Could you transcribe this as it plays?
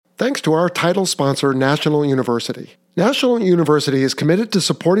thanks to our title sponsor, National University. National University is committed to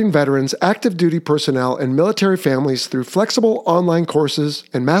supporting veterans, active duty personnel, and military families through flexible online courses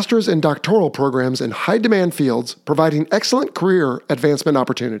and master's and doctoral programs in high-demand fields, providing excellent career advancement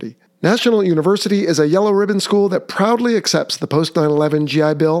opportunity. National University is a yellow ribbon school that proudly accepts the post-9/11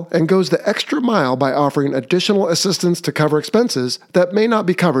 GI Bill and goes the extra mile by offering additional assistance to cover expenses that may not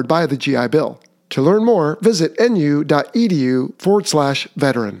be covered by the GI Bill. To learn more, visit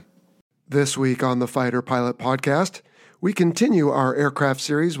nu.edu/veteran. This week on the Fighter Pilot Podcast, we continue our aircraft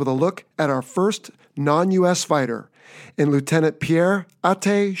series with a look at our first non-U.S. fighter, and Lieutenant Pierre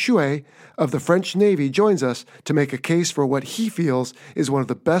Ate Chouet of the French Navy joins us to make a case for what he feels is one of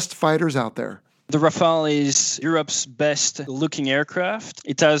the best fighters out there. The Rafale is Europe's best-looking aircraft.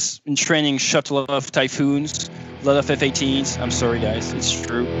 It has in training shot a lot of Typhoons, a lot of F-18s. I'm sorry, guys, it's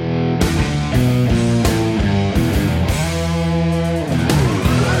true.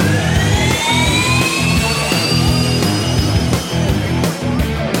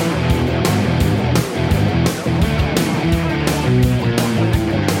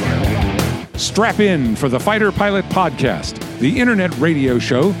 Strap in for the Fighter Pilot Podcast, the internet radio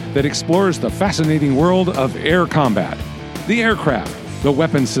show that explores the fascinating world of air combat, the aircraft, the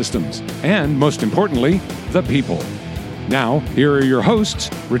weapon systems, and most importantly, the people. Now, here are your hosts,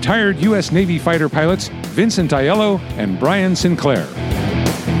 retired U.S. Navy fighter pilots Vincent Aiello and Brian Sinclair.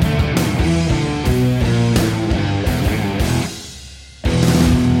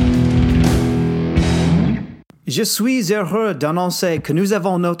 Je suis heureux d'annoncer que nous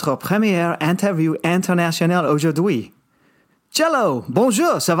avons notre première interview internationale aujourd'hui. Jello,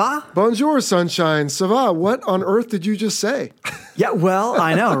 bonjour, ça va? Bonjour, Sunshine. Ça va? What on earth did you just say? Yeah, well,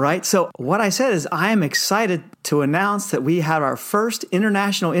 I know, right? So what I said is I am excited to announce that we had our first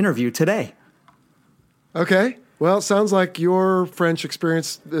international interview today. Okay. Well, it sounds like your French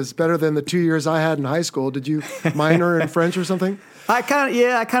experience is better than the 2 years I had in high school. Did you minor in French or something? I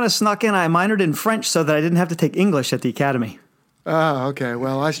kind of snuck in. I minored in French so that I didn't have to take English at the academy. Ah, okay.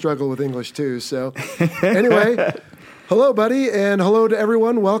 Well, I struggle with English too. So anyway, hello, buddy, and hello to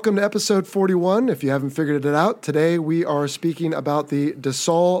everyone. Welcome to episode 41. If you haven't figured it out, today we are speaking about the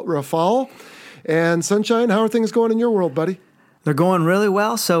Dassault Rafale. And Sunshine, how are things going in your world, buddy? They're going really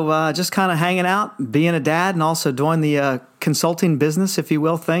well. So just kind of hanging out, being a dad, and also doing the consulting business, if you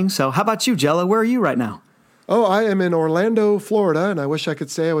will, thing. So how about you, Jello? Where are you right now? Oh, I am in Orlando, Florida, and I wish I could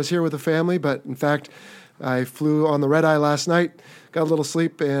say I was here with the family, but in fact, I flew on the red eye last night, got a little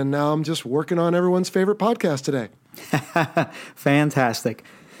sleep, and now I'm just working on everyone's favorite podcast today. Fantastic.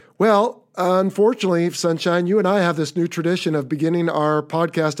 Well, unfortunately, Sunshine, you and I have this new tradition of beginning our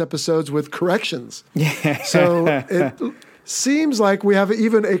podcast episodes with corrections. Yeah. So it seems like we have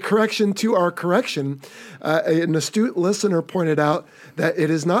even a correction to our correction. An astute listener pointed out that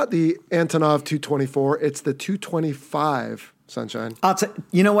it is not the Antonov 224, it's the 225, Sunshine.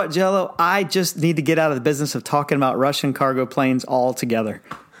 You know what, Jello? I just need to get out of the business of talking about Russian cargo planes altogether.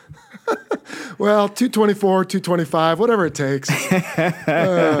 Well, 224, 225, whatever it takes.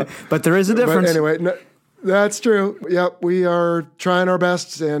 But there is a difference. But anyway, no, that's true. Yep, we are trying our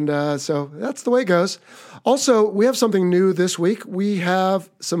best, and so that's the way it goes. Also, we have something new this week. We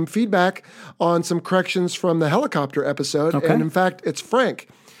have some feedback on some corrections from the helicopter episode, okay. And in fact, it's Frank.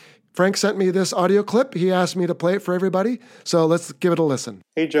 Frank sent me this audio clip. He asked me to play it for everybody, so let's give it a listen.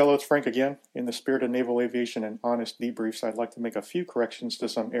 Hey Jello, it's Frank again. In the spirit of naval aviation and honest debriefs, I'd like to make a few corrections to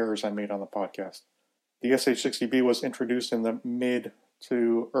some errors I made on the podcast. The SH-60B was introduced in the mid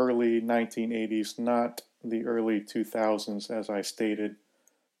to early 1980s, not the early 2000s as I stated.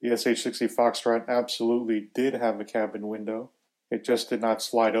 The SH-60 Foxtrot absolutely did have a cabin window. It just did not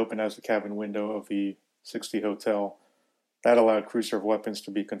slide open as the cabin window of the 60 Hotel. That allowed crew-serve weapons to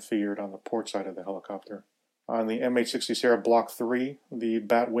be configured on the port side of the helicopter. On the MH-60 Sierra Block 3, the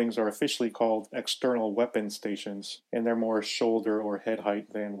bat wings are officially called external weapon stations, and they're more shoulder or head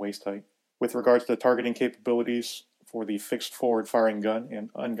height than waist height. With regards to the targeting capabilities, for the fixed forward firing gun and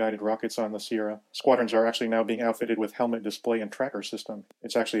unguided rockets on the Sierra, squadrons are actually now being outfitted with helmet display and tracker system.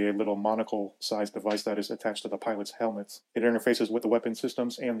 It's actually a little monocle-sized device that is attached to the pilot's helmets. It interfaces with the weapon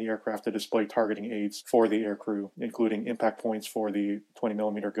systems and the aircraft to display targeting aids for the aircrew, including impact points for the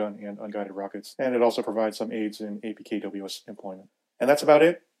 20mm gun and unguided rockets. And it also provides some aids in APKWS employment. And that's about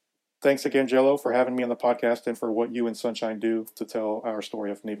it. Thanks again, Jello, for having me on the podcast and for what you and Sunshine do to tell our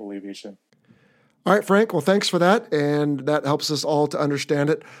story of naval aviation. All right, Frank, well, thanks for that, and that helps us all to understand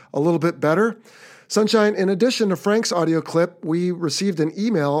it a little bit better. Sunshine, in addition to Frank's audio clip, we received an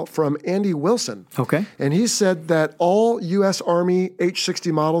email from Andy Wilson. Okay. And he said that all U.S. Army H-60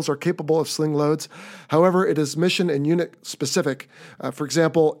 models are capable of sling loads. However, it is mission and unit specific. For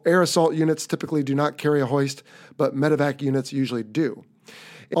example, air assault units typically do not carry a hoist, but medevac units usually do.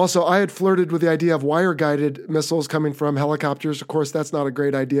 Also, I had flirted with the idea of wire-guided missiles coming from helicopters. Of course, that's not a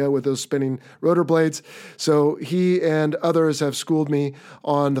great idea with those spinning rotor blades. So he and others have schooled me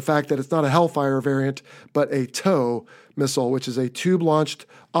on the fact that it's not a Hellfire variant, but a TOW missile, which is a tube-launched,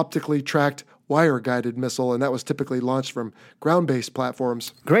 optically tracked, wire-guided missile, and that was typically launched from ground-based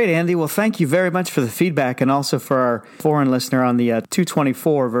platforms. Great, Andy. Well, thank you very much for the feedback, and also for our foreign listener on the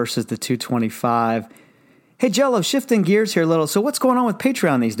 224 versus the 225. Hey, Jello, shifting gears here a little. So what's going on with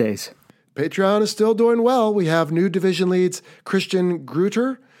Patreon these days? Patreon is still doing well. We have new division leads Christian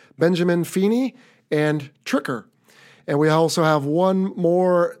Gruter, Benjamin Feeney, and Tricker. And we also have one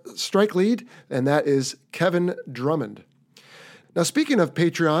more strike lead, and that is Kevin Drummond. Now, speaking of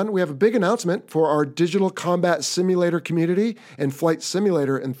Patreon, we have a big announcement for our digital combat simulator community and flight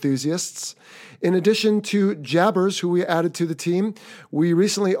simulator enthusiasts. In addition to Jabbers, who we added to the team, we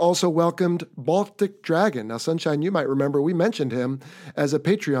recently also welcomed Baltic Dragon. Now, Sunshine, you might remember we mentioned him as a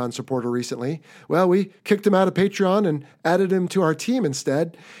Patreon supporter recently. Well, we kicked him out of Patreon and added him to our team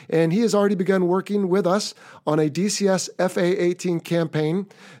instead, and he has already begun working with us on a DCS FA-18 campaign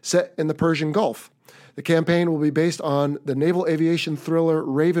set in the Persian Gulf. The campaign will be based on the naval aviation thriller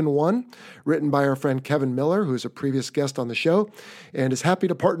Raven 1, written by our friend Kevin Miller, who is a previous guest on the show, and is happy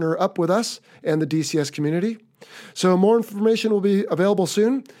to partner up with us and the DCS community. So more information will be available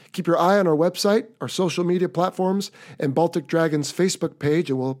soon. Keep your eye on our website, our social media platforms, and Baltic Dragon's Facebook page,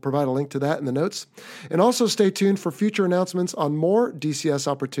 and we'll provide a link to that in the notes. And also stay tuned for future announcements on more DCS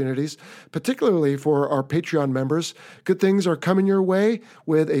opportunities, particularly for our Patreon members. Good things are coming your way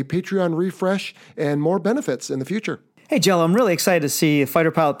with a Patreon refresh and more benefits in the future. Hey, Jello, I'm really excited to see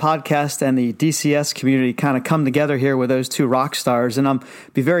Fighter Pilot Podcast and the DCS community kind of come together here with those two rock stars. And I'm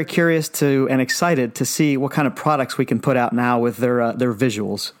be very curious to and excited to see what kind of products we can put out now with their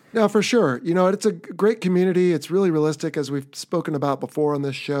visuals. Yeah, for sure. You know, it's a great community. It's really realistic, as we've spoken about before on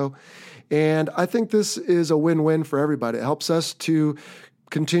this show. And I think this is a win-win for everybody. It helps us to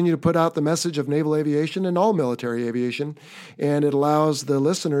continue to put out the message of naval aviation and all military aviation, and it allows the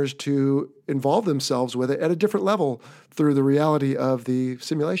listeners to involve themselves with it at a different level through the reality of the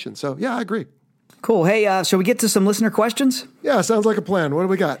simulation. So, yeah, I agree. Cool. Hey, shall we get to some listener questions? Yeah, sounds like a plan. What do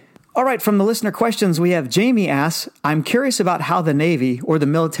we got? All right, from the listener questions, we have Jamie asks, I'm curious about how the Navy, or the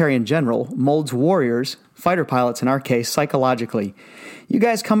military in general, molds warriors, fighter pilots in our case, psychologically. You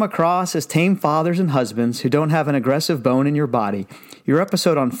guys come across as tame fathers and husbands who don't have an aggressive bone in your body. Your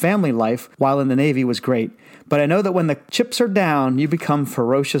episode on family life while in the Navy was great, but I know that when the chips are down, you become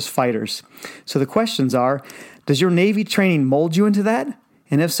ferocious fighters. So the questions are, does your Navy training mold you into that?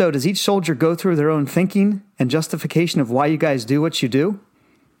 And if so, does each soldier go through their own thinking and justification of why you guys do what you do?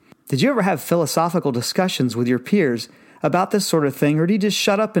 Did you ever have philosophical discussions with your peers about this sort of thing, or do you just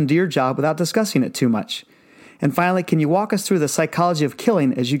shut up and do your job without discussing it too much? And finally, can you walk us through the psychology of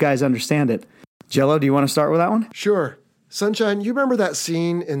killing as you guys understand it? Jello, do you want to start with that one? Sure. Sunshine, you remember that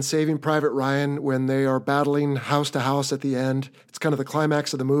scene in Saving Private Ryan when they are battling house to house at the end? It's kind of the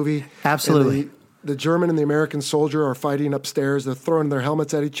climax of the movie. Absolutely. The German and the American soldier are fighting upstairs. They're throwing their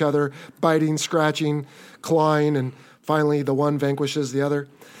helmets at each other, biting, scratching, clawing, and finally the one vanquishes the other.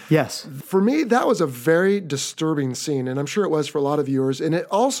 Yes. For me, that was a very disturbing scene, and I'm sure it was for a lot of viewers. And it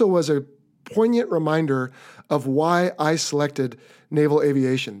also was a poignant reminder of why I selected naval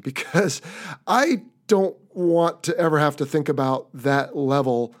aviation, because I don't want to ever have to think about that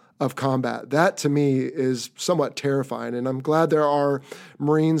level of combat. That, to me, is somewhat terrifying, and I'm glad there are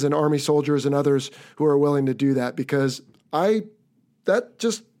Marines and Army soldiers and others who are willing to do that, because I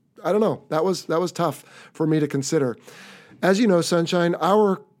don't know. That was tough for me to consider. As you know, Sunshine,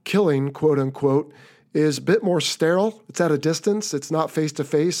 our killing, quote unquote, is a bit more sterile. It's at a distance. It's not face to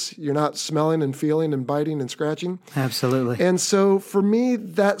face. You're not smelling and feeling and biting and scratching. Absolutely. And so for me,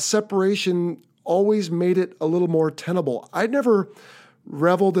 that separation always made it a little more tenable. I never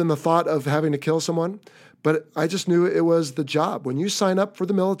reveled in the thought of having to kill someone, but I just knew it was the job. When you sign up for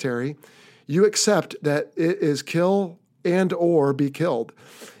the military, you accept that it is kill and or be killed.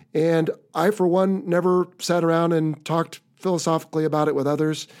 And I, for one, never sat around and talked philosophically about it with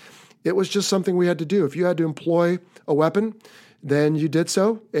others. It was just something we had to do. If you had to employ a weapon, then you did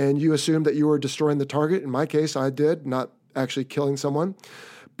so, and you assumed that you were destroying the target. In my case, I did, not actually killing someone.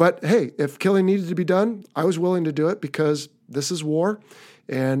 But hey, if killing needed to be done, I was willing to do it because this is war,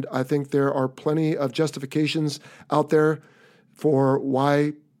 and I think there are plenty of justifications out there for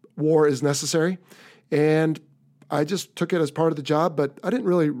why war is necessary. And I just took it as part of the job, but I didn't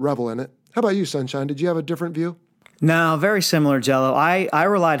really revel in it. How about you, Sunshine? Did you have a different view? No, very similar, Jello. I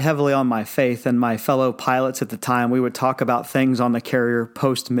relied heavily on my faith and my fellow pilots at the time. We would talk about things on the carrier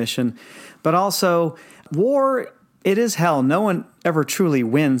post-mission. But also, war, it is hell. No one ever truly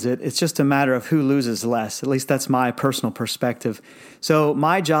wins it. It's just a matter of who loses less. At least that's my personal perspective. So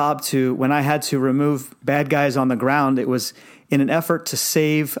my job when I had to remove bad guys on the ground, it was in an effort to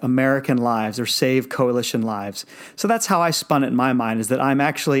save American lives or save coalition lives. So that's how I spun it in my mind, is that I'm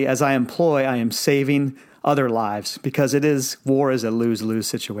actually, as I am saving other lives, because war is a lose-lose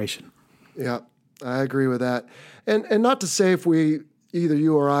situation. Yeah, I agree with that. And not to say if either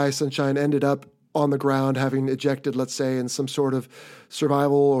you or I, Sunshine, ended up on the ground having ejected, let's say, in some sort of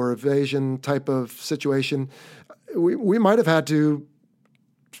survival or evasion type of situation, we might have had to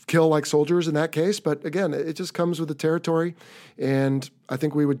kill like soldiers in that case. But again, it just comes with the territory. And I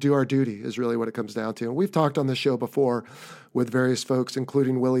think we would do our duty is really what it comes down to. And we've talked on this show before with various folks,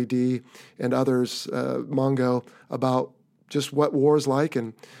 including Willie D and others, Mongo, about just what war is like.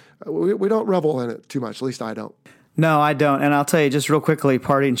 And we don't revel in it too much. At least I don't. No, I don't. And I'll tell you just real quickly,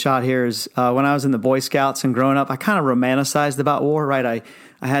 parting shot here is when I was in the Boy Scouts and growing up, I kind of romanticized about war, right?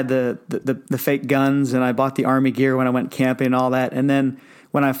 I had the fake guns and I bought the Army gear when I went camping and all that. And then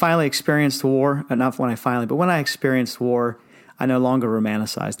when I finally experienced war, not when I experienced war, I no longer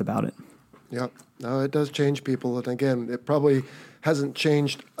romanticized about it. Yeah, no, it does change people. And again, it probably hasn't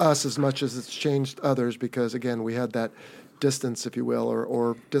changed us as much as it's changed others because, again, we had that distance, if you will,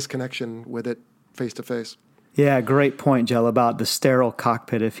 or disconnection with it face to face. Yeah, great point, Jill, about the sterile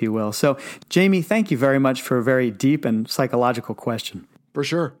cockpit, if you will. So, Jamie, thank you very much for a very deep and psychological question. For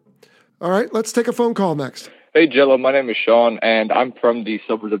sure. All right, let's take a phone call next. Hey, Jello, my name is Sean, and I'm from the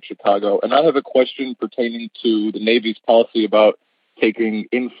suburbs of Chicago, and I have a question pertaining to the Navy's policy about taking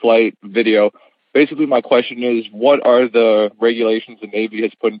in-flight video. Basically, my question is, what are the regulations the Navy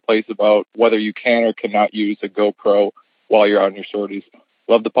has put in place about whether you can or cannot use a GoPro while you're on your sorties?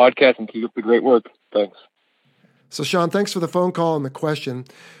 Love the podcast and keep up the great work. Thanks. So, Sean, thanks for the phone call and the question.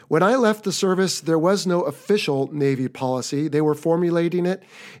 When I left the service, there was no official Navy policy. They were formulating it,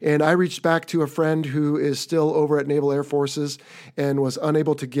 and I reached back to a friend who is still over at Naval Air Forces and was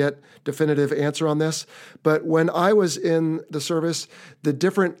unable to get definitive answer on this. But when I was in the service, the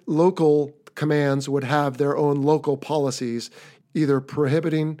different local commands would have their own local policies, either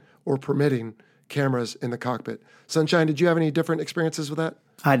prohibiting or permitting cameras in the cockpit. Sunshine, did you have any different experiences with that?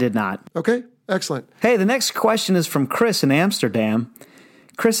 I did not. Okay, excellent. Hey, the next question is from Chris in Amsterdam.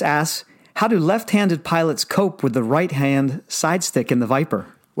 Chris asks, how do left-handed pilots cope with the right-hand side stick in the Viper?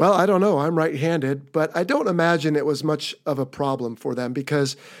 Well, I don't know. I'm right-handed, but I don't imagine it was much of a problem for them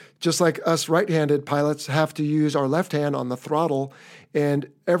because just like us right-handed pilots have to use our left hand on the throttle, and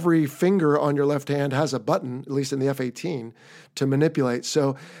every finger on your left hand has a button, at least in the F-18, to manipulate.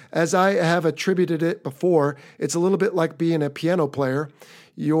 So as I have attributed it before, it's a little bit like being a piano player.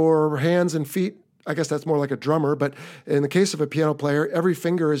 Your hands and feet, I guess that's more like a drummer, but in the case of a piano player, every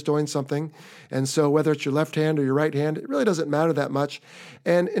finger is doing something. And so whether it's your left hand or your right hand, it really doesn't matter that much.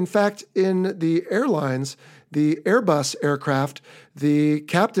 And in fact, in the airlines, the Airbus aircraft, the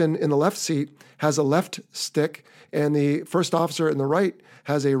captain in the left seat has a left stick and the first officer in the right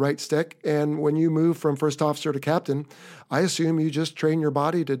has a right stick. And when you move from first officer to captain, I assume you just train your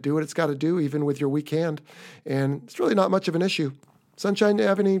body to do what it's got to do, even with your weak hand. And it's really not much of an issue. Sunshine, do you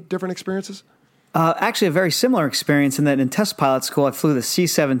have any different experiences? Actually, a very similar experience in that in test pilot school, I flew the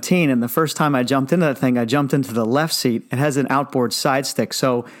C-17, and the first time I jumped into that thing, I jumped into the left seat. It has an outboard side stick.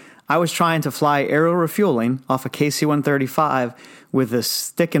 So I was trying to fly aerial refueling off a KC-135 with the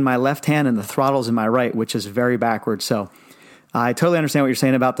stick in my left hand and the throttles in my right, which is very backwards. So I totally understand what you're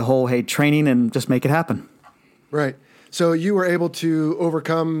saying about the whole, hey, training and just make it happen. Right. So you were able to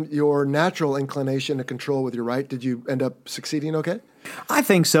overcome your natural inclination to control with your right. Did you end up succeeding okay? I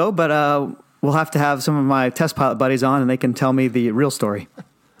think so, but we'll have to have some of my test pilot buddies on, and they can tell me the real story.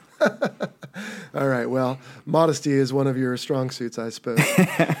 All right. Well, modesty is one of your strong suits, I suppose.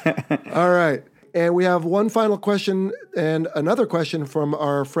 All right. And we have one final question and another question from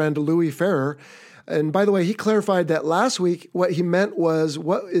our friend Louis Ferrer. And by the way, he clarified that last week what he meant was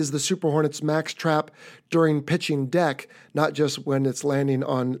what is the Super Hornet's max trap during pitching deck, not just when it's landing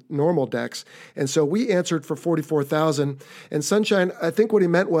on normal decks. And so we answered for 44,000. And Sunshine, I think what he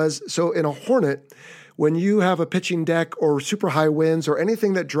meant was, so in a Hornet, when you have a pitching deck or super high winds or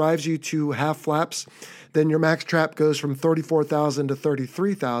anything that drives you to half flaps, then your max trap goes from 34,000 to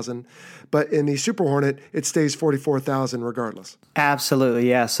 33,000. But in the Super Hornet, it stays 44,000 regardless. Absolutely,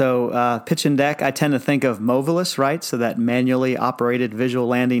 yeah. So pitch and deck, I tend to think of Movilus, right? So that manually operated visual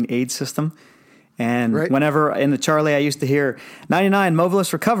landing aid system. And whenever in the Charlie I used to hear 99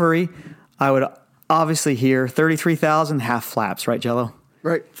 Movilus recovery, I would obviously hear 33,000 half flaps, right, Jello?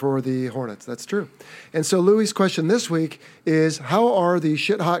 Right, for the Hornets. That's true. And so Louis' question this week is, how are the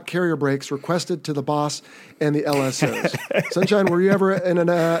shit-hot carrier brakes requested to the boss and the LSOs? Sunshine, were you ever in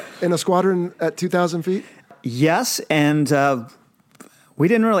a squadron at 2,000 feet? Yes, and we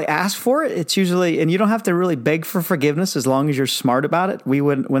didn't really ask for it. It's usually, and you don't have to really beg for forgiveness as long as you're smart about it. We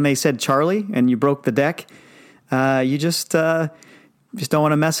would, when they said Charlie and you broke the deck, you just don't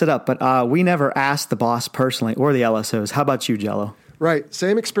want to mess it up. But we never asked the boss personally or the LSOs. How about you, Jello? Right.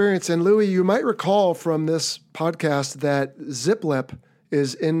 Same experience. And Louis, you might recall from this podcast that zip lip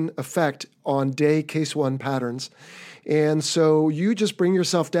is in effect on day case one patterns. And so you just bring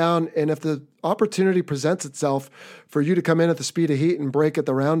yourself down. And if the opportunity presents itself for you to come in at the speed of heat and break at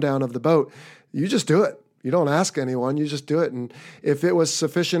the round down of the boat, you just do it. You don't ask anyone, you just do it. And if it was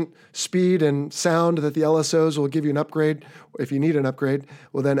sufficient speed and sound that the LSOs will give you an upgrade, if you need an upgrade,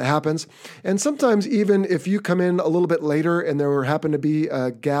 well, then it happens. And sometimes even if you come in a little bit later and there happened to be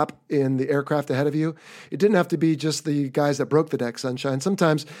a gap in the aircraft ahead of you, it didn't have to be just the guys that broke the deck, Sunshine.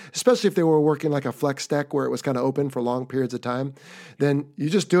 Sometimes, especially if they were working like a flex deck where it was kind of open for long periods of time, then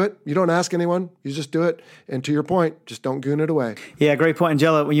you just do it. You don't ask anyone, you just do it. And to your point, just don't goon it away. Yeah, great point. And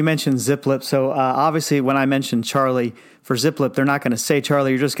Jello, when you mentioned zip lip, so obviously when I mentioned Charlie for zip lip, they're not going to say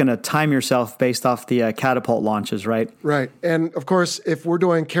Charlie. You're just going to time yourself based off the catapult launches, right? Right. And of course, if we're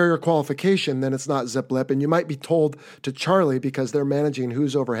doing carrier qualification, then it's not zip lip. And you might be told to Charlie because they're managing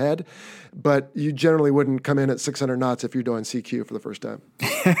who's overhead. But you generally wouldn't come in at 600 knots if you're doing CQ for the first time.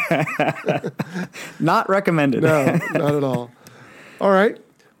 Not recommended. No, not at all. All right.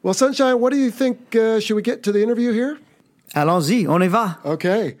 Well, Sunshine, what do you think? Should we get to the interview here? Allons-y, on y va.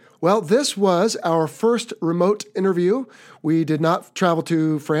 Okay. Well, this was our first remote interview. We did not travel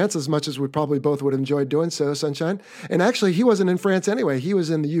to France as much as we probably both would have enjoyed doing so, Sunshine. And actually, he wasn't in France anyway. He was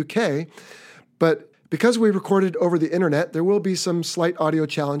in the UK. But because we recorded over the internet, there will be some slight audio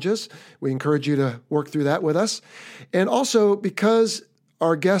challenges. We encourage you to work through that with us. And also, because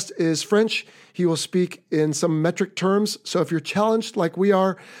our guest is French, he will speak in some metric terms. So if you're challenged like we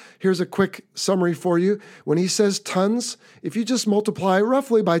are, here's a quick summary for you. When he says tons, if you just multiply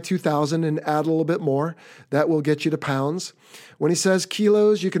roughly by 2,000 and add a little bit more, that will get you to pounds. When he says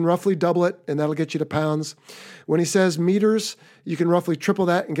kilos, you can roughly double it, and that'll get you to pounds. When he says meters, you can roughly triple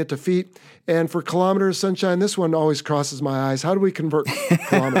that and get to feet. And for kilometers, Sunshine, this one always crosses my eyes. How do we convert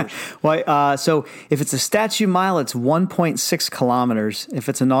kilometers? Well, so if it's a statute mile, it's 1.6 kilometers. If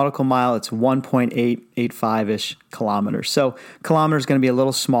it's a nautical mile, it's 1.885-ish kilometers. So kilometers is going to be a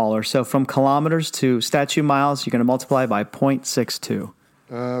little smaller. So from kilometers to statute miles, you're going to multiply by 0.62.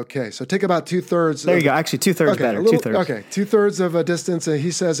 Okay, so take about 2/3. There you go. Actually, 2/3 better. 2/3. Okay, 2/3 of a distance, and he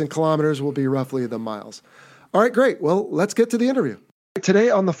says in kilometers will be roughly the miles. All right, great. Well, let's get to the interview. Today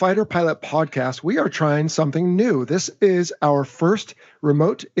on the Fighter Pilot Podcast, we are trying something new. This is our first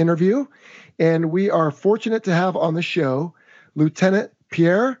remote interview, and we are fortunate to have on the show Lieutenant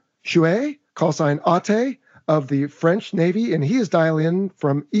Pierre Chouet, call sign Ate, of the French Navy, and he is dialing in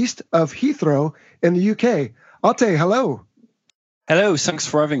from east of Heathrow in the UK. Ate, hello. Hello, thanks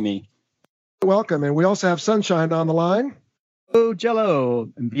for having me. Welcome. And we also have Sunshine on the line. Oh, Jello.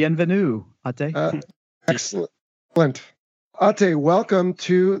 Bienvenue, Ate. Excellent. Ate, welcome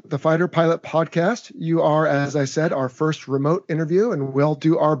to the Fighter Pilot Podcast. You are, as I said, our first remote interview, and we'll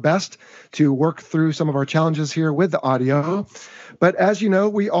do our best to work through some of our challenges here with the audio. But as you know,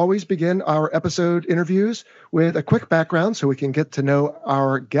 we always begin our episode interviews with a quick background so we can get to know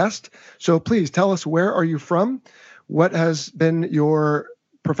our guest. So please tell us, where are you from? What has been your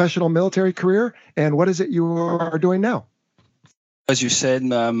professional military career, and what is it you are doing now? As you said,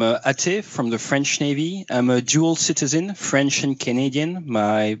 I'm Ate from the French Navy. I'm a dual citizen, French and Canadian.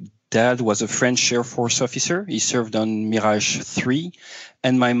 My dad was a French Air Force officer. He served on Mirage 3.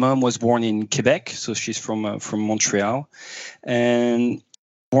 And my mom was born in Quebec, so she's from Montreal. And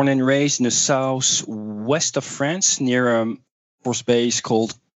born and raised in the southwest of France, near a force base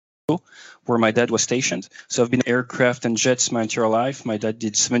called where my dad was stationed. So I've been aircraft and jets my entire life. My dad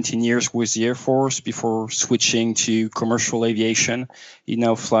did 17 years with the Air Force before switching to commercial aviation. He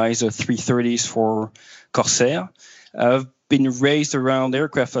now flies 330s for Corsair. I've been raised around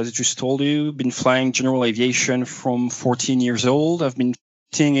aircraft, as I just told you. Been flying general aviation from 14 years old. I've been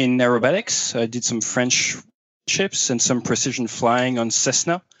In aerobatics, I did some French ships and some precision flying on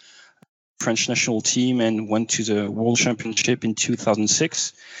Cessna, French national team, and went to the World Championship in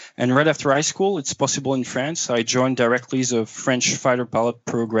 2006. And right after high school, it's possible in France, I joined directly the French fighter pilot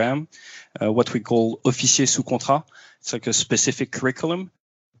program, what we call officier sous contrat. It's like a specific curriculum,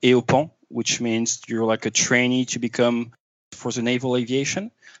 EOPAN, which means you're like a trainee to become for the naval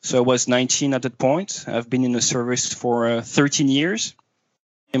aviation. So I was 19 at that point. I've been in the service for 13 years.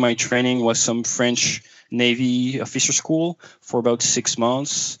 My training was some French Navy officer school for about 6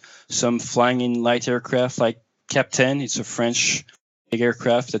 months, some flying in light aircraft like Cap 10. It's a French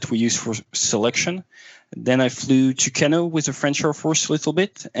aircraft that we use for selection. Then I flew to Kano with the French Air Force a little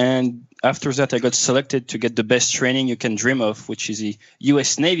bit. And after that, I got selected to get the best training you can dream of, which is the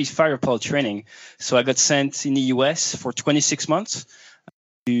U.S. Navy fighter pilot training. So I got sent in the U.S. for 26 months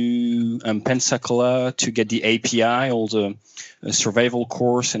to Pensacola to get the API, all the survival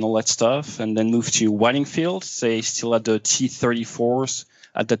course and all that stuff, and then moved to Whitingfield. They still had the T-34s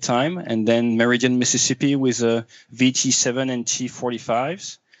at the time, and then Meridian, Mississippi with VT-7 and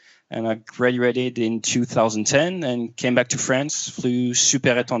T-45s. And I graduated in 2010 and came back to France, flew Super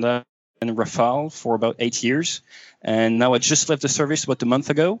Étendard and Rafale for about 8 years. And now I just left the service about a month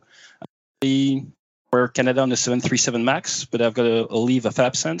ago. We're Canada on the 737 MAX, but I've got a leave of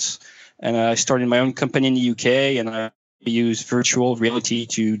absence. And I started my own company in the UK, and I use virtual reality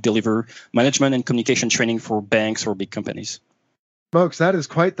to deliver management and communication training for banks or big companies. Smokes, that is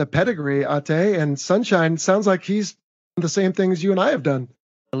quite the pedigree, Ate. And Sunshine sounds like he's done the same things you and I have done.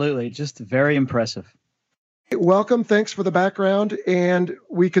 Absolutely. Just very impressive. Welcome. Thanks for the background. And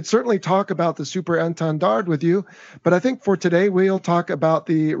we could certainly talk about the Super Étendard with you, but I think for today, we'll talk about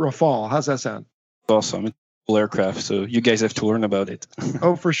the Rafale. How's that sound? Awesome. It's a cool aircraft, so you guys have to learn about it.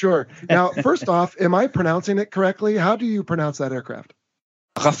 Oh, for sure. Now, first off, am I pronouncing it correctly? How do you pronounce that aircraft?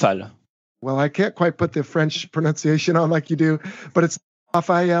 Rafale. Well, I can't quite put the French pronunciation on like you do, but it's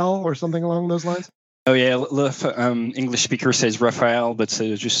Raphael or something along those lines? Oh, yeah. English speaker says Raphael, but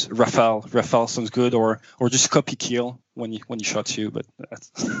just Rafale. Rafale sounds good, or just copy kill when you shot you, but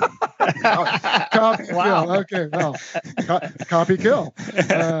that's... Copy kill. Okay, well, copy kill.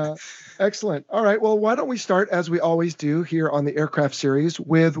 Excellent. All right. Well, why don't we start, as we always do here on the aircraft series,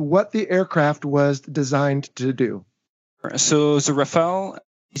 with what the aircraft was designed to do. So the Rafale,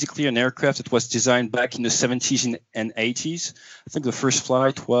 basically an aircraft that was designed back in the 70s and 80s. I think the first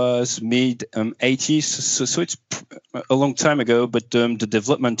flight was mid-80s, so it's a long time ago, but the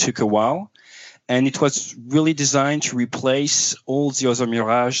development took a while. And it was really designed to replace all the other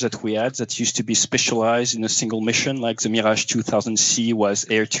Mirage that we had that used to be specialized in a single mission, like the Mirage 2000C was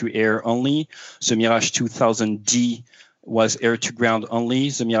air-to-air only. The Mirage 2000D was air-to-ground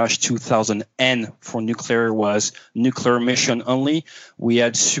only. The Mirage 2000N for nuclear was nuclear mission only. We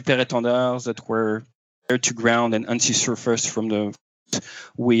had Super Étendards that were air-to-ground and anti-surface from the...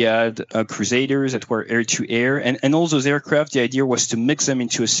 We had Crusaders that were air-to-air, and all those aircraft, the idea was to mix them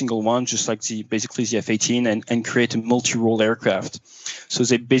into a single one, just like basically the F-18, and create a multi-role aircraft. So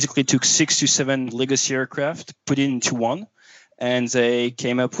they basically took 6 to 7 legacy aircraft, put it into one, and they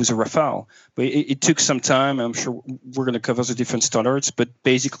came up with a Rafale. But it took some time. I'm sure we're going to cover the different standards, but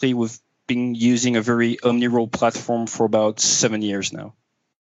basically we've been using a very omni-role platform for about 7 years now.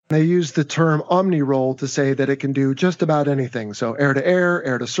 They use the term omni-role to say that it can do just about anything. So air-to-air,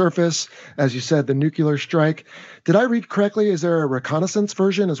 air-to-surface, as you said, the nuclear strike. Did I read correctly? Is there a reconnaissance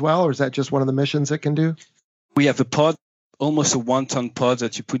version as well, or is that just one of the missions it can do? We have a pod, almost a 1-ton pod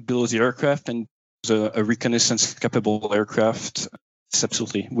that you put below the aircraft, and a reconnaissance-capable aircraft. Yes,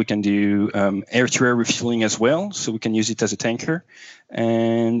 absolutely. We can do air-to-air refueling as well, so we can use it as a tanker.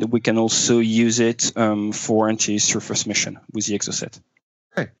 And we can also use it for anti-surface mission with the Exocet.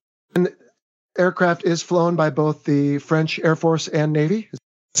 Okay. And the aircraft is flown by both the French Air Force and Navy?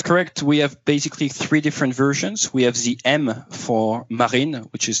 That's correct. We have basically 3 different versions. We have the M for Marine,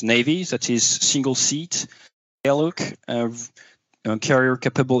 which is Navy, that is single seat, airlock,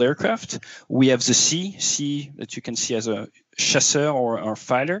 carrier-capable aircraft. We have the C that you can see as a chasseur or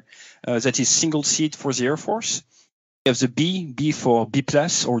fighter, that is single seat for the Air Force. We have the B for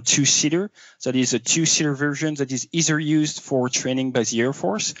biplace or 2-seater. That is a 2-seater version that is either used for training by the Air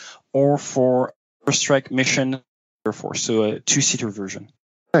Force or for airstrike mission Air Force. So a 2-seater version.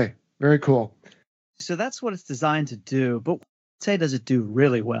 Okay, very cool. So that's what it's designed to do, but what say does it do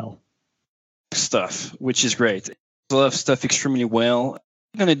really well? Stuff, which is great. A lot of stuff extremely well.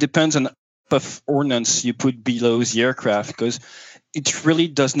 And it depends on of ordnance you put below the aircraft, because it really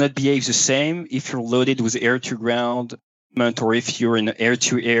does not behave the same if you're loaded with air-to-ground or if you're in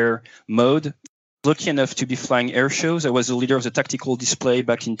air-to-air mode. lucky enough to be flying air shows. I was the leader of the tactical display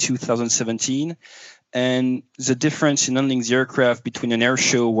back in 2017. And the difference in handling the aircraft between an air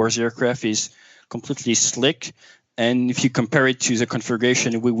show where the aircraft is completely slick, and if you compare it to the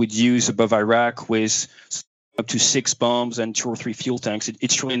configuration we would use above Iraq with up to 6 bombs and 2 or 3 fuel tanks,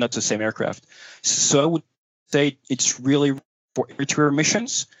 it's really not the same aircraft. So I would say it's really for air-to-air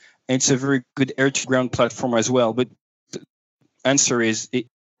missions, and it's a very good air-to-ground platform as well. But the answer is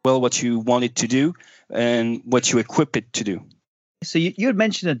what you want it to do and what you equip it to do. So you had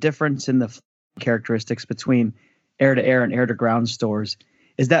mentioned a difference in the characteristics between air-to-air and air-to-ground stores.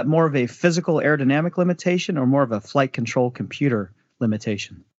 Is that more of a physical aerodynamic limitation or more of a flight control computer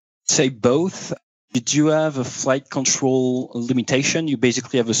limitation? Say both. You do have a flight control limitation. You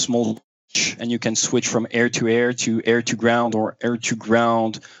basically have a small switch, and you can switch from air-to-air to air-to-ground or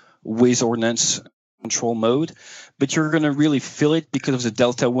air-to-ground with ordnance control mode. But you're going to really feel it because of the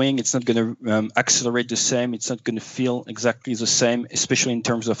delta wing. It's not going to accelerate the same. It's not going to feel exactly the same, especially in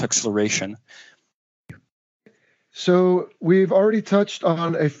terms of acceleration. So we've already touched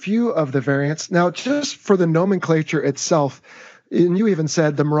on a few of the variants. Now, just for the nomenclature itself, and you even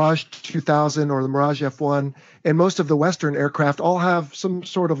said the Mirage 2000 or the Mirage F1 and most of the Western aircraft all have some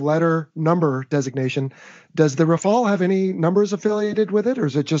sort of letter number designation. Does the Rafale have any numbers affiliated with it, or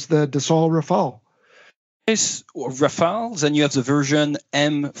is it just the Dassault Rafale? Yes, Rafale. Then you have the version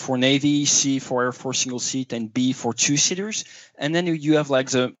M for Navy, C for Air Force single seat, and B for two-seaters. And then you have like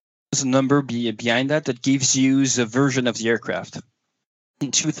the number behind that gives you the version of the aircraft.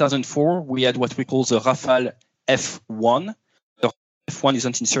 In 2004, we had what we call the Rafale F1. The F1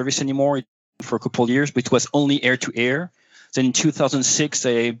 isn't in service anymore for a couple of years, but it was only air-to-air. Then in 2006,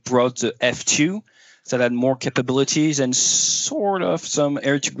 they brought the F2 that had more capabilities and sort of some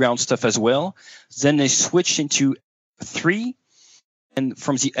air-to-ground stuff as well. Then they switched into 3. And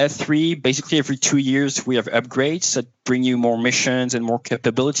from the F3, basically every 2 years, we have upgrades that bring you more missions and more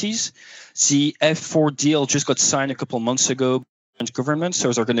capabilities. The F4 deal just got signed a couple of months ago by the French government,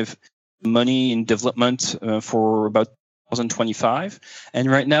 so they're going to have money in development for about 2025. And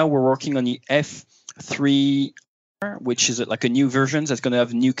right now, we're working on the F3, which is like a new version that's going to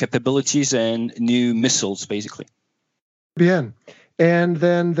have new capabilities and new missiles, basically. Bien. And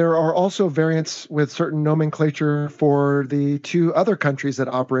then there are also variants with certain nomenclature for the 2 other countries that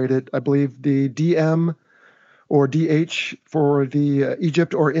operate it. I believe the DM or DH for the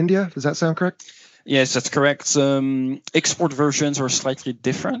Egypt or India. Does that sound correct? Yes, that's correct. Export versions are slightly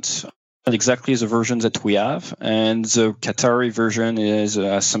different, not exactly the versions that we have. And the Qatari version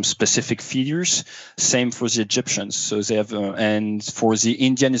has some specific features. Same for the Egyptians. So they have, and for the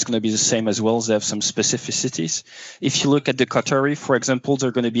Indian, it's going to be the same as well. They have some specificities. If you look at the Qatari, for example,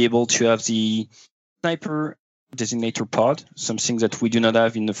 they're going to be able to have the sniper designator pod, something that we do not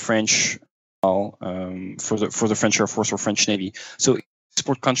have in the French, for the French Air Force or French Navy. So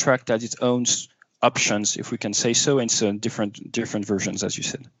export contract has its own options, if we can say so, and so different versions, as you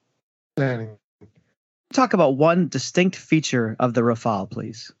said. Talk about one distinct feature of the Rafale,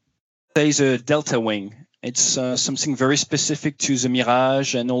 please. There's a delta wing. It's something very specific to the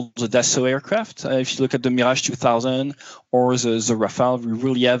Mirage and all the Dassault aircraft. If you look at the Mirage 2000 or the Rafale, we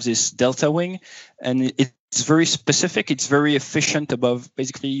really have this delta wing, and it's very specific. It's very efficient above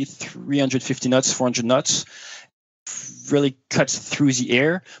basically 350 knots, 400 knots. Really cuts through the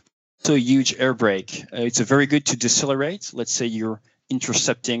air. So a huge air brake. It's a very good to decelerate. Let's say you're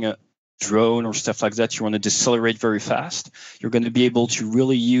intercepting a drone or stuff like that, you want to decelerate very fast, you're going to be able to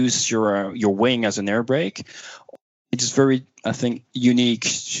really use your wing as an air brake. It's very, I think, unique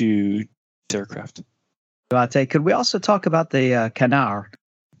to this aircraft. Could we also talk about the Canard?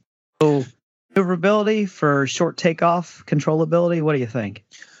 So, maneuverability for short takeoff, controllability, what do you think?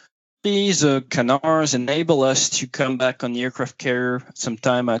 These Canards enable us to come back on the aircraft carrier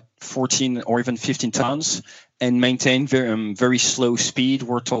sometime at 14 or even 15 tons and maintain very slow speed.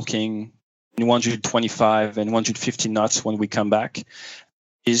 We're talking 125 and 150 knots when we come back.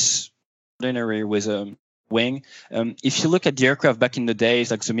 Is ordinary with a wing. If you look at the aircraft back in the days,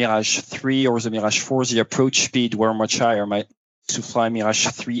 like the Mirage 3 or the Mirage 4, the approach speed were much higher. I used to fly Mirage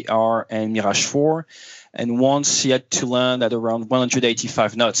 3R and Mirage 4. And once he had to land at around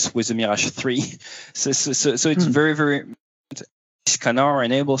 185 knots with the Mirage 3. So it's very, very... This Canard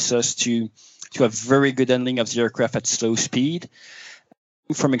enables us to have very good handling of the aircraft at slow speed.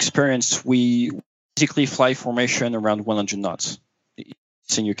 From experience, we basically fly formation around 100 knots.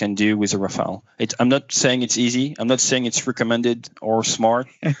 thing you can do with a Rafale. I'm not saying it's easy. I'm not saying it's recommended or smart.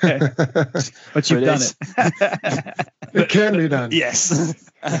 But you've done it. It can be done. Yes.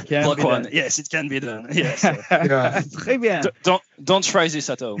 Block one. Yes, it can be done. Yes. Yeah. Très bien. Don't try this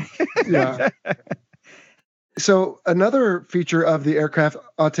at home. Yeah. So another feature of the aircraft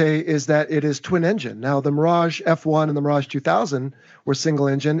ATE is that it is twin engine. Now the Mirage F1 and the Mirage 2000 were single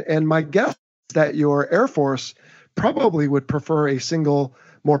engine, and my guess is that your Air Force probably would prefer a single,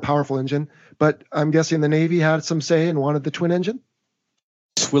 more powerful engine, but I'm guessing the Navy had some say and wanted the twin engine?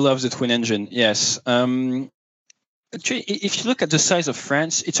 We love the twin engine, yes. Actually, if you look at the size of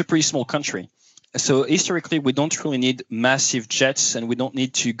France, it's a pretty small country. So historically, we don't really need massive jets, and we don't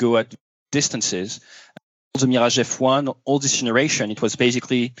need to go at distances. The Mirage F1, all this generation, it was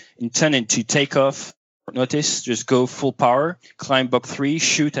basically intended to take off, notice, just go full power, climb Mach 3,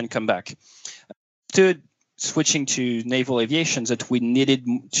 shoot, and come back. After switching to naval aviation, that we needed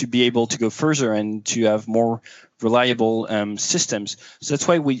to be able to go further and to have more reliable systems. So that's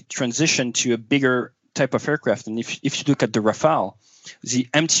why we transitioned to a bigger type of aircraft. And if you look at the Rafale, the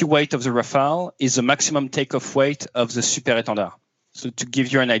empty weight of the Rafale is the maximum takeoff weight of the Super Étendard. So to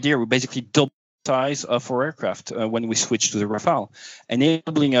give you an idea, we basically double size of our aircraft when we switched to the Rafale,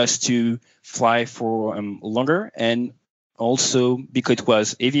 enabling us to fly for longer, and also because it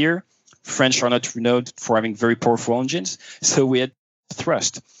was heavier. French are not renowned for having very powerful engines, so we had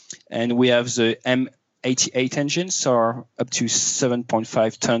thrust, and we have the M88 engines are up to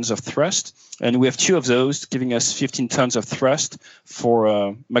 7.5 tons of thrust, and we have two of those giving us 15 tons of thrust for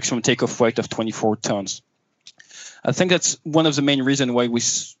a maximum takeoff weight of 24 tons. I think that's one of the main reasons why we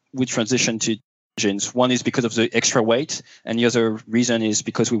transitioned to engines. One is because of the extra weight, and the other reason is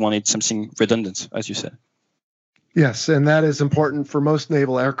because we wanted something redundant, as you said. Yes, and that is important for most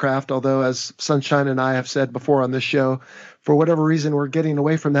naval aircraft, although as Sunshine and I have said before on this show, for whatever reason, we're getting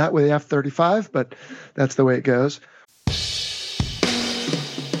away from that with the F-35, but that's the way it goes.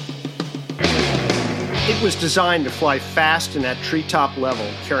 It was designed to fly fast and at treetop level,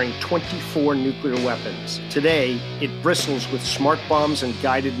 carrying 24 nuclear weapons. Today, it bristles with smart bombs and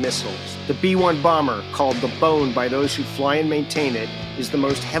guided missiles. The B-1 bomber, called the Bone by those who fly and maintain it, is the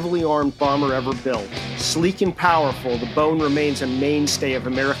most heavily armed bomber ever built. Sleek and powerful, the Bone remains a mainstay of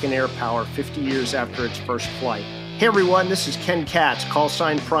American air power 50 years after its first flight. Hey everyone, this is Ken Katz,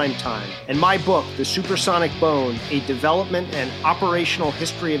 callsign Primetime, and my book, The Supersonic Bone, A Development and Operational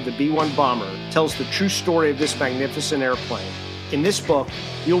History of the B-1 Bomber, tells the true story of this magnificent airplane. In this book,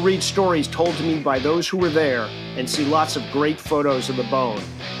 you'll read stories told to me by those who were there and see lots of great photos of the Bone.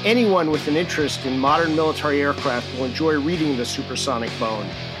 Anyone with an interest in modern military aircraft will enjoy reading The Supersonic Bone,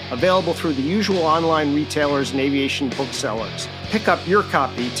 available through the usual online retailers and aviation booksellers. Pick up your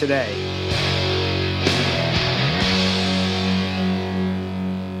copy today.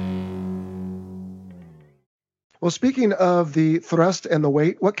 Well, speaking of the thrust and the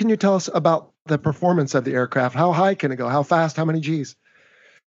weight, what can you tell us about the performance of the aircraft? How high can it go? How fast? How many Gs?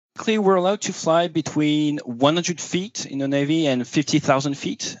 We're allowed to fly between 100 feet in the Navy and 50,000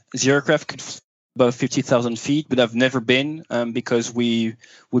 feet. The aircraft could fly above 50,000 feet, but I've never been because we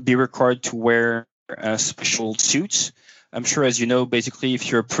would be required to wear special suits. I'm sure, as you know, basically,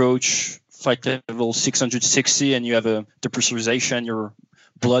 if you approach flight level 660 and you have a depressurization, your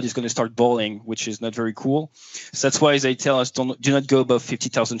blood is going to start boiling, which is not very cool. So that's why they tell us do not go above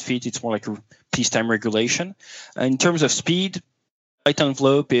 50,000 feet. It's more like a peacetime regulation. In terms of speed, flight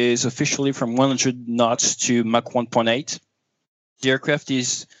envelope is officially from 100 knots to Mach 1.8. The aircraft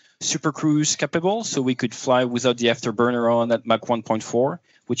is super cruise capable, so we could fly without the afterburner on at Mach 1.4,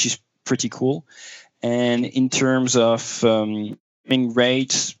 which is pretty cool. And in terms of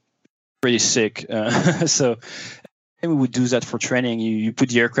rates, pretty sick. So we would do that for training. You put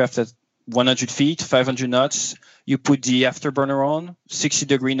the aircraft at 100 feet, 500 knots. You put the afterburner on,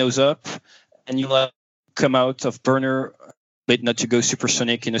 60-degree nose up, and you let come out of burner, but not to go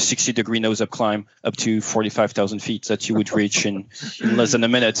supersonic in a 60-degree nose up climb up to 45,000 feet that you would reach in less than a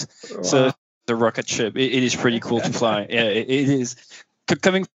minute. Wow. So the rocket ship, it is pretty cool to fly. Yeah, it is.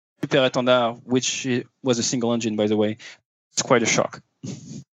 Coming from Super Étendard, which was a single engine, by the way, it's quite a shock.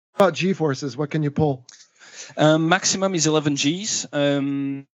 About G-forces, what can you pull? Maximum is 11 Gs.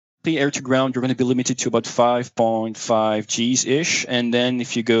 The air to ground, you're going to be limited to about 5.5 Gs ish. And then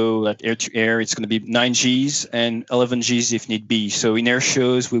if you go like air to air, it's going to be 9 Gs and 11 Gs if need be. So in air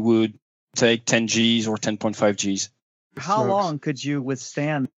shows, we would take 10 Gs or 10.5 Gs. How long could you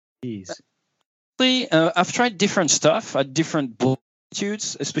withstand Gs? I've tried different stuff at different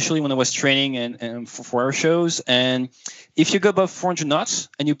altitudes, especially when I was training and for air shows. And if you go above 400 knots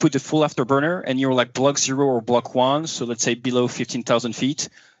and you put the full afterburner and you're like block 0 or block 1, so let's say below 15,000 feet,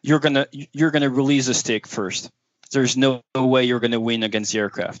 you're gonna release the stick first. There's no way you're gonna win against the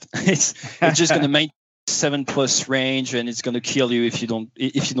aircraft. It's just gonna maintain 7+ range, and it's gonna kill you if you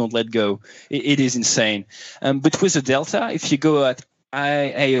don't let go. It is insane. But with the Delta, if you go at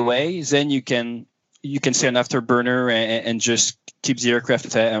AOA, then you can say an afterburner and just keep the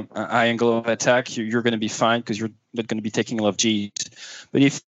aircraft at high angle of attack. You're going to be fine because you're not going to be taking a lot of G's. But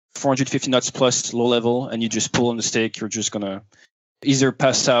if 450 knots plus low level and you just pull on the stick, you're just going to either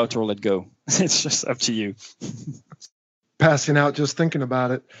pass out or let go. It's just up to you. Passing out just thinking about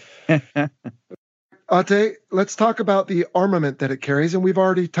it. Ate, let's talk about the armament that it carries. And we've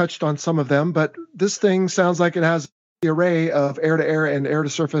already touched on some of them, but this thing sounds like it has the array of air-to-air and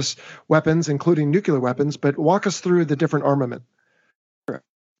air-to-surface weapons, including nuclear weapons, but walk us through the different armament. Sure.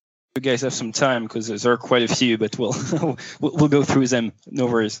 You guys have some time because there are quite a few, but we'll go through them. No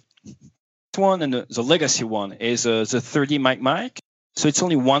worries. This one and the legacy one is the 30 Mag. So it's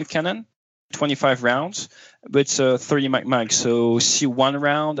only one cannon, 25 rounds, but it's 30 Mag. So C1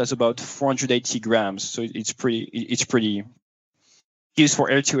 round has about 480 grams. So it's pretty used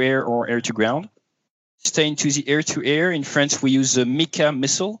for air-to-air or air-to-ground. Staying to the air-to-air, in France we use the Mika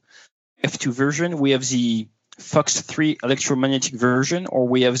missile, F2 version. We have the Fox 3 electromagnetic version, or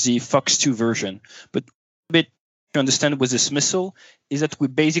we have the Fox 2 version. But a bit to understand with this missile is that we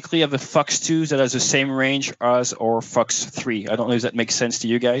basically have a Fox 2 that has the same range as our Fox 3. I don't know if that makes sense to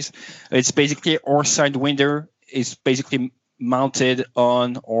you guys. It's basically our Sidewinder is basically mounted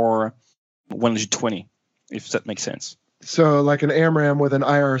on our 120, if that makes sense. So like an AMRAAM with an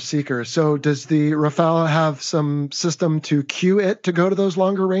IR seeker. So does the Rafale have some system to cue it to go to those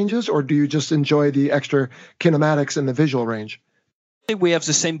longer ranges, or do you just enjoy the extra kinematics and the visual range? We have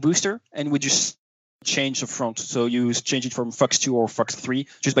the same booster, and we just change the front. So you change it from Fox 2 or Fox 3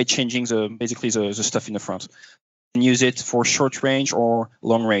 just by changing the stuff in the front. And use it for short range or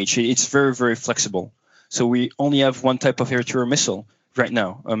long range. It's very, very flexible. So we only have one type of air-to-air missile right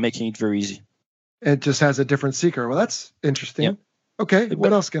now, making it very easy. It just has a different seeker. Well, that's interesting. Yep. Okay,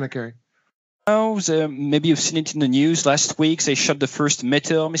 what else can it carry? Oh, maybe you've seen it in the news. Last week, they shot the first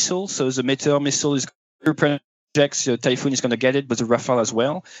Meteor missile. So the Meteor missile is projects. Typhoon is going to get it, but the Rafale as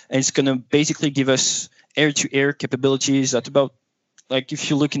well. And it's going to basically give us air-to-air capabilities at about, like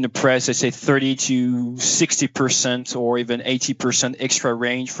if you look in the press, they say 30 to 60% or even 80% extra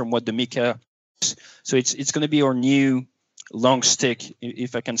range from what the Mika is. So it's going to be our new long stick,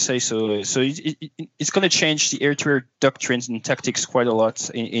 if I can say so. So it's going to change the air-to-air doctrines and tactics quite a lot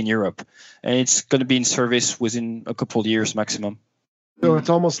in Europe, and it's going to be in service within a couple of years maximum. So it's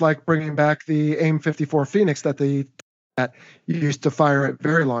almost like bringing back the AIM-54 Phoenix that you used to fire at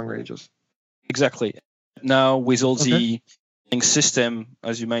very long ranges. Exactly. Now with all the system,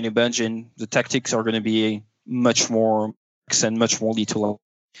 as you might imagine, the tactics are going to be much more and much more lethal.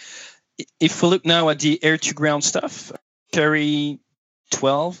 If we look now at the air-to-ground stuff, carry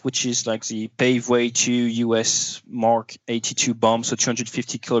 12, which is like the Paveway 2 US Mark 82 bomb, so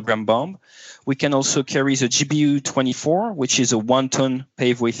 250 kilogram bomb. We can also carry the GBU 24, which is a 1-ton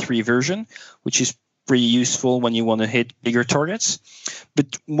Paveway 3 version, which is pretty useful when you want to hit bigger targets.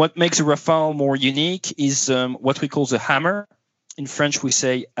 But what makes a Rafale more unique is what we call the hammer. In French, we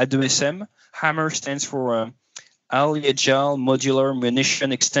say A2SM. Hammer stands for Highly Agile Modular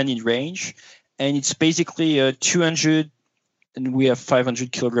Munition Extended Range. And it's basically a 200, and we have 500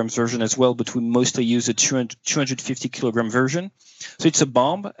 kilograms version as well, but we mostly use a 250 kilogram version. So it's a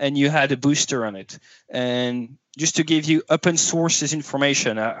bomb, and you had a booster on it. And just to give you open sources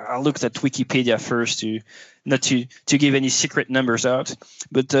information, I looked at Wikipedia first not to give any secret numbers out,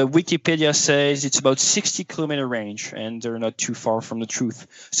 but Wikipedia says it's about 60 kilometer range, and they're not too far from the truth.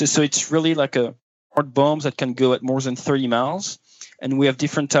 So it's really like a hard bomb that can go at more than 30 miles, and we have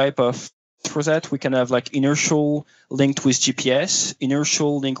different type of. For that, we can have like inertial linked with GPS,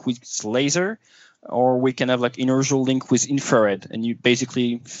 inertial linked with laser, or we can have like inertial linked with infrared, and you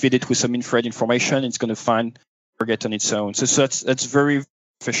basically feed it with some infrared information. It's going to find target on its own. So that's very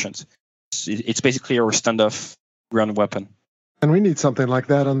efficient. It's basically our standoff ground weapon. And we need something like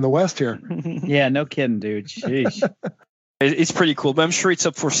that on the West here. Yeah, no kidding, dude. Sheesh. It's pretty cool, but I'm sure it's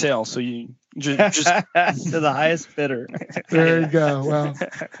up for sale. So you just to the highest bidder. There you go. Well,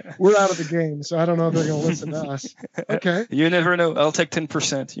 we're out of the game, so I don't know if they're going to listen to us. Okay. You never know. I'll take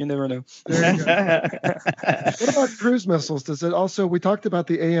 10%. You never know. There you go. What about cruise missiles? Does it also? We talked about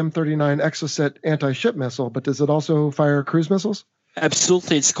the AIM-39 Exocet anti-ship missile, but does it also fire cruise missiles?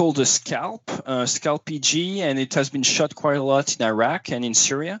 Absolutely. It's called a Scalp, Scalp PG, and it has been shot quite a lot in Iraq and in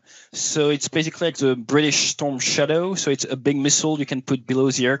Syria. So it's basically like the British Storm Shadow. So it's a big missile you can put below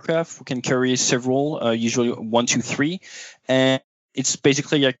the aircraft. We can carry several, usually 1, 2, 3. And it's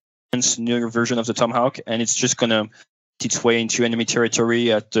basically like a newer version of the Tomahawk, and it's just going to its way into enemy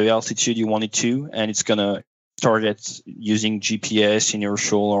territory at the altitude you want it to, and it's going to target using GPS,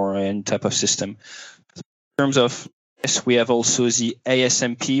 inertial, or any type of system. In terms of yes, we have also the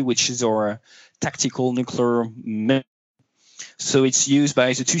ASMP, which is our tactical nuclear missile. So it's used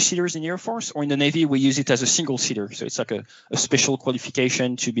by the two-seaters in the Air Force, or in the Navy, we use it as a single-seater. So it's like a special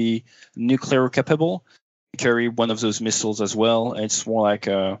qualification to be nuclear capable. We carry one of those missiles as well. It's more like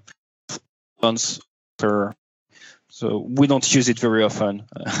a nuclear. So we don't use it very often,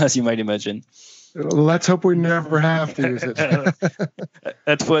 as you might imagine. Let's hope we never have to use it.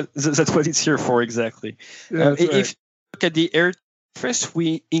 That's what it's here for, exactly. Yeah, if you look at the air force,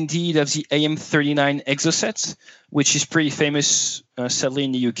 we indeed have the AIM-39 Exocet, which is pretty famous, sadly,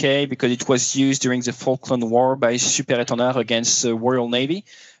 in the UK, because it was used during the Falkland War by Super Étendard against the Royal Navy.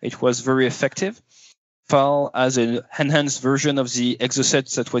 It was very effective. Rafale as an enhanced version of the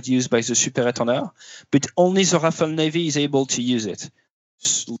Exocet that was used by the Super Étendard, but only the Rafale Navy is able to use it.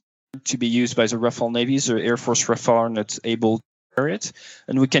 To be used by the Rafale Navy, the Air Force Rafale are not able to carry it,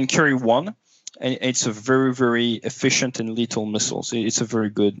 and we can carry one, and it's a very, very efficient and lethal missile. So it's a very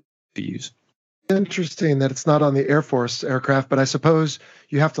good to use. Interesting that it's not on the Air Force aircraft, but I suppose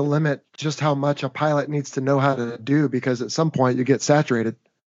you have to limit just how much a pilot needs to know how to do, because at some point you get saturated.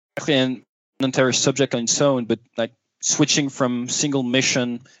 Exactly, and an entire subject on its own, but like switching from single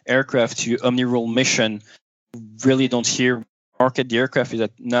mission aircraft to omni-role mission, really don't hear market the aircraft is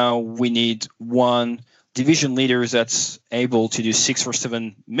that now we need one division leader that's able to do 6 or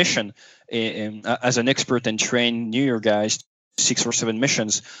 7 mission as an expert and train newer guys 6 or 7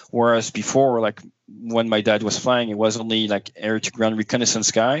 missions, whereas before, like when my dad was flying, it was only like air to ground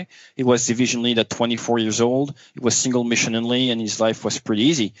reconnaissance guy. He was division lead at 24 years old. It was single mission only, and his life was pretty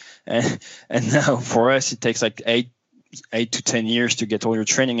easy. And now for us, it takes like 8 to 10 years to get all your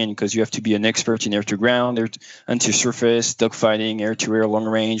training in, because you have to be an expert in air to ground, anti-surface, dogfighting, air to air, long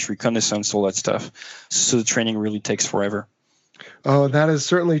range, reconnaissance, all that stuff. So the training really takes forever. Oh, that is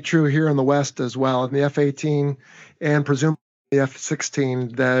certainly true here in the West as well. In the F-18 and presumably the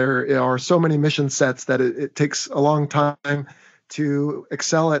F-16, there are so many mission sets that it takes a long time to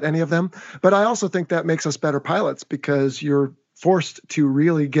excel at any of them. But I also think that makes us better pilots, because you're forced to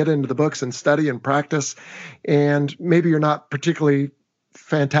really get into the books and study and practice. And maybe you're not particularly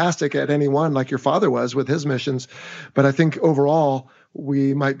fantastic at any one like your father was with his missions, but I think overall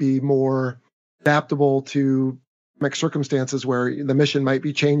we might be more adaptable to circumstances where the mission might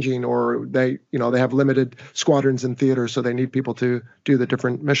be changing, or they have limited squadrons in theater, so they need people to do the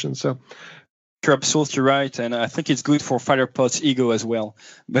different missions. So you're absolutely right, and I think it's good for fighter pilot's ego as well.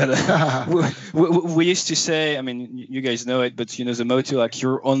 But we used to say, I mean, you guys know it, but the motto, like,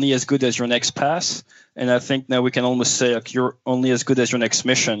 you're only as good as your next pass. And I think now we can almost say, like, you're only as good as your next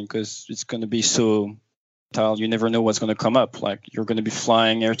mission, because it's going to be so volatile. You never know what's going to come up. Like, you're going to be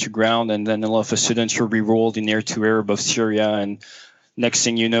flying air to ground, and then all of a sudden you're re-rolled in air to air above Syria, and next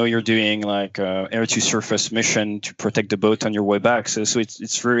thing you know, you're doing like air to surface mission to protect the boat on your way back. So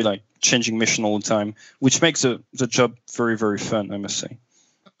it's very like changing mission all the time, which makes the job very, very fun, I must say.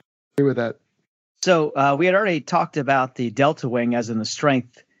 I agree with that. So we had already talked about the Delta Wing as in the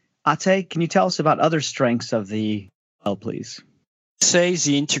strength. Ate, can you tell us about other strengths of the please? Say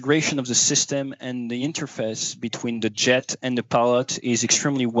the integration of the system and the interface between the jet and the pilot is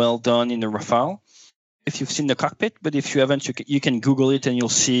extremely well done in the Rafale. If you've seen the cockpit, but if you haven't, you can Google it and you'll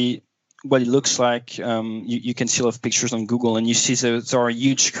see what it looks like. You can see a lot of pictures on Google, and you see there are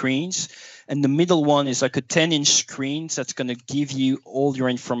huge screens. And the middle one is like a 10-inch screen that's going to give you all your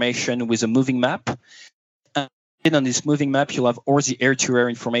information with a moving map. And on this moving map, you'll have all the air-to-air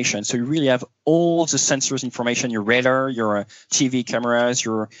information. So you really have all the sensors information, your radar, your TV cameras,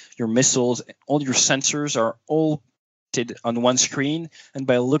 your missiles, all your sensors are all on one screen. And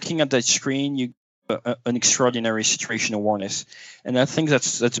by looking at that screen, you an extraordinary situation awareness. And I think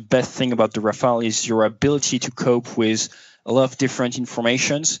that's the best thing about the Rafale is your ability to cope with a lot of different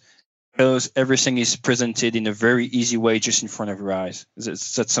informations, because everything is presented in a very easy way just in front of your eyes.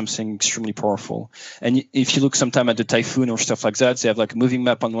 That's something extremely powerful. And if you look sometime at the Typhoon or stuff like that, they have like a moving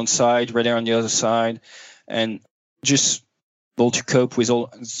map on one side, radar on the other side, and just able to cope with all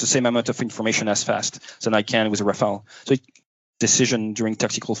the same amount of information as fast than I can with a Rafale. So decision during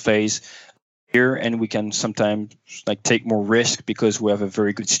tactical phase here, and we can sometimes like take more risk because we have a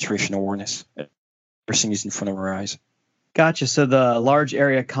very good situation awareness. Everything is in front of our eyes. Gotcha. So the large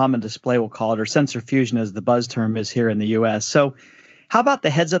area common display, we'll call it, or sensor fusion as the buzz term is here in the US. So how about the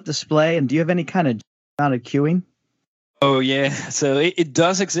heads-up display, and do you have any kind of mounted queuing? Oh, yeah. So it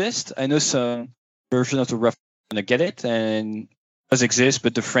does exist. I know some version of the rough going to get it, and it does exist,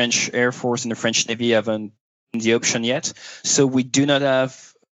 but the French Air Force and the French Navy haven't the option yet. So we do not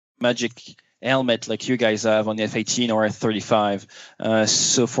have magic helmet like you guys have on the F-18 or F-35.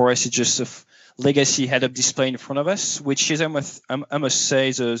 So for us, it's just a legacy head-up display in front of us, which is, I must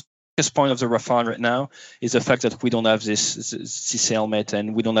say, the biggest point of the Rafale right now is the fact that we don't have this helmet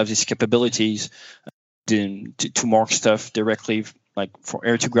and we don't have these capabilities to mark stuff directly, like for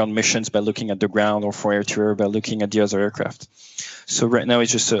air-to-ground missions by looking at the ground, or for air-to-air by looking at the other aircraft. So right now,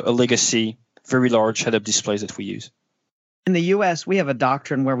 it's just a legacy, very large head-up displays that we use. In the U.S., we have a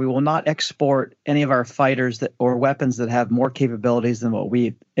doctrine where we will not export any of our fighters or weapons that have more capabilities than what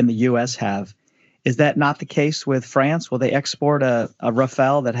we in the U.S. have. Is that not the case with France? Will they export a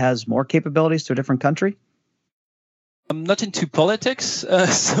Rafale that has more capabilities to a different country? I'm not into politics,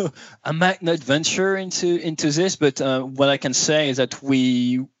 so I might not venture into this. But what I can say is that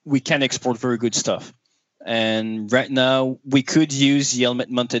we can export very good stuff. And right now, we could use the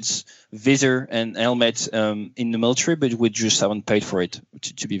helmet-mounted visor and helmet in the military, but we just haven't paid for it,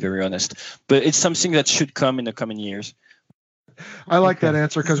 to be very honest. But it's something that should come in the coming years. I like that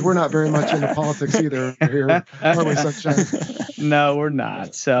answer because we're not very much into politics either here, are we, Sunshine? No, we're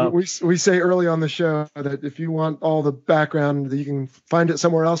not. So we say early on the show that if you want all the background, that you can find it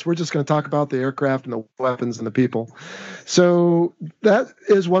somewhere else. We're just going to talk about the aircraft and the weapons and the people. So that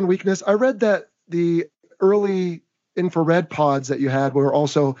is one weakness. I read that the early infrared pods that you had were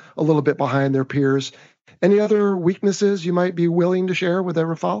also a little bit behind their peers. Any other weaknesses you might be willing to share with the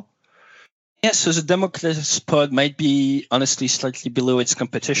Rafale? Yes, so the Damocles pod might be honestly slightly below its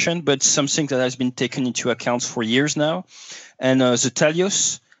competition, but something that has been taken into account for years now. And the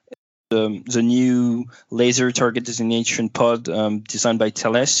Talios, the new laser target designation pod designed by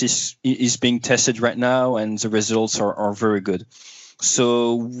Thales, is being tested right now, and the results are very good.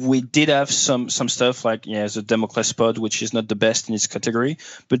 So we did have some stuff like the Damocles pod, which is not the best in its category,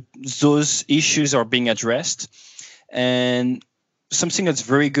 but those issues are being addressed. And something that's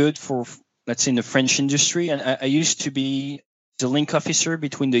very good for, let's say, in the French industry, and I used to be the link officer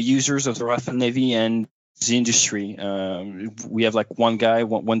between the users of the Rafale Navy and the industry. We have like one guy,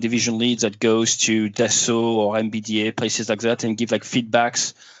 one division lead that goes to Dassault or MBDA, places like that, and give like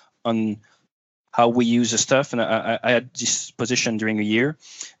feedbacks on how we use the stuff. And I had this position during a year.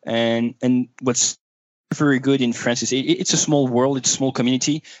 And what's very good in France is it's a small world, it's a small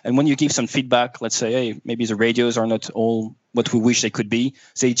community. And when you give some feedback, let's say, hey, maybe the radios are not all what we wish they could be,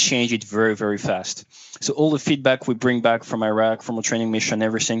 they change it very, very fast. So all the feedback we bring back from Iraq, from a training mission,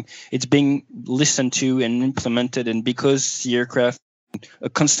 everything, it's being listened to and implemented. And because the aircraft, a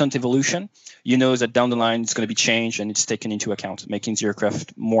constant evolution, you know that down the line it's going to be changed and it's taken into account, making the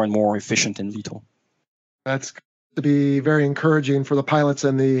aircraft more and more efficient and lethal. That's to be very encouraging for the pilots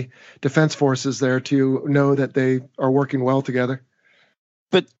and the defense forces there to know that they are working well together.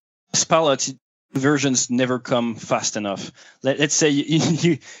 But as pilots, versions never come fast enough. Let's say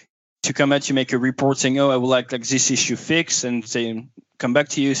you to come out, you make a report saying, oh, I would like this issue fixed, and they come back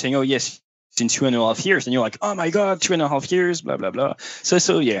to you saying, oh, yes, it's in 2.5 years. And you're like, oh, my God, 2.5 years, blah, blah, blah.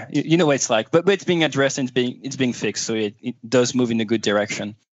 So yeah, you know what it's like. But it's being addressed and it's being fixed. So it does move in a good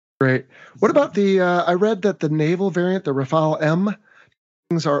direction. Great. What about I read that the naval variant, the Rafale M,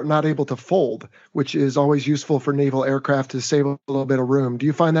 things are not able to fold, which is always useful for naval aircraft to save a little bit of room. Do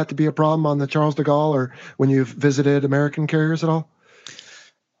you find that to be a problem on the Charles de Gaulle or when you've visited American carriers at all?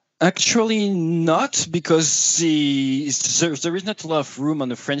 Actually not, because there is not a lot of room on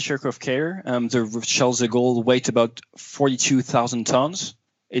the French aircraft carrier. The Charles de Gaulle weighs about 42,000 tons.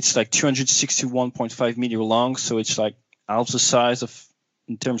 It's like 261.5 meter long, so it's like half the size of,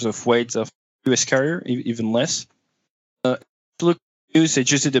 in terms of weight, of U.S. carrier, even less. Look, they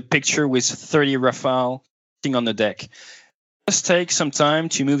just did a picture with 30 Rafale sitting on the deck. It does take some time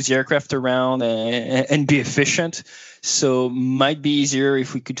to move the aircraft around and be efficient. So might be easier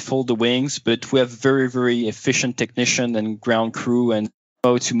if we could fold the wings, but we have very, very efficient technician and ground crew and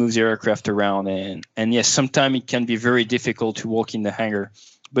how to move the aircraft around. And yes, sometimes it can be very difficult to walk in the hangar,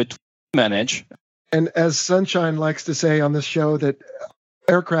 but we manage. And as Sunshine likes to say on this show, that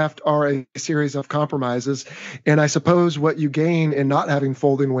aircraft are a series of compromises. And I suppose what you gain in not having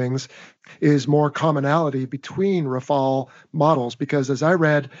folding wings is more commonality between Rafale models, because as I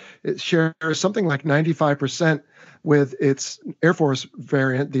read, it shares something like 95% with its Air Force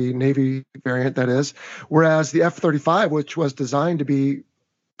variant, the Navy variant that is, whereas the F-35, which was designed to be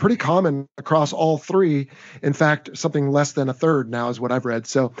pretty common across all three. In fact, something less than a third now is what I've read.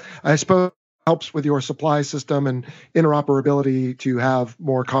 So I suppose it helps with your supply system and interoperability to have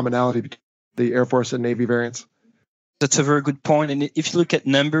more commonality between the Air Force and Navy variants. That's a very good point. And if you look at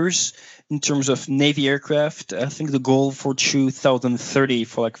numbers in terms of Navy aircraft, I think the goal for 2030,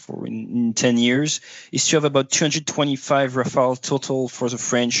 in 10 years, is to have about 225 Rafale total for the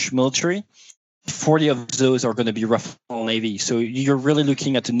French military. 40 of those are going to be Rafale Navy. So you're really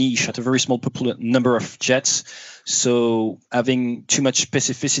looking at a niche, at a very small number of jets. So having too much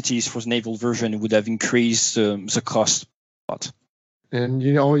specificities for the naval version would have increased the cost a lot. And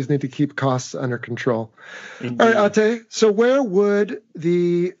you always need to keep costs under control. Indeed. All right, Ate, so where would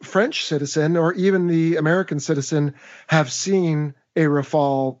the French citizen or even the American citizen have seen a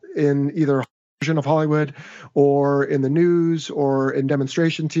Rafale in either version of Hollywood or in the news or in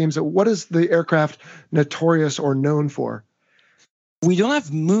demonstration teams? What is the aircraft notorious or known for? We don't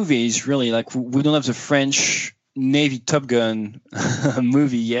have movies, really. Like, we don't have the French Navy Top Gun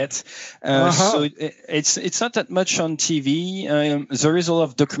movie yet, so it's not that much on TV. There is a lot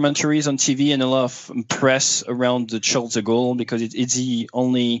of documentaries on TV and a lot of press around the Charles de Gaulle because it's the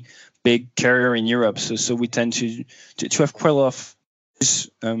only big carrier in Europe. So we tend to have quite a lot of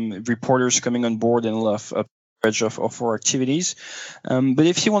reporters coming on board and a lot of coverage of our activities. But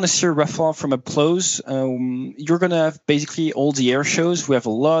if you want to see a Rafale from up close, you're going to have basically all the air shows. We have a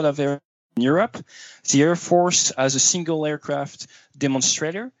lot of air in Europe. The Air Force has a single aircraft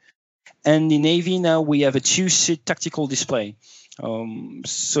demonstrator, and in Navy now we have a 2-seat tactical display.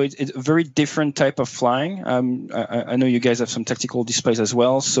 So it's a very different type of flying. I know you guys have some tactical displays as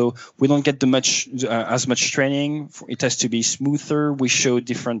well, so we don't get as much training. It has to be smoother. We show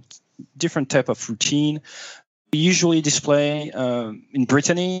different type of routine. We usually display in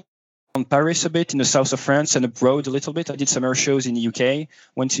Brittany, on Paris a bit, in the south of France, and abroad a little bit. I did some air shows in the UK,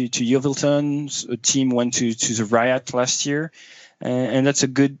 went to Yeovilton, a team went to the Riot last year, and that's a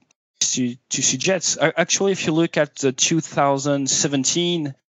good to see jets. Actually, if you look at the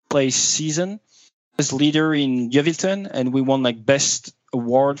 2017 place season, I was leader in Yeovilton, and we won like best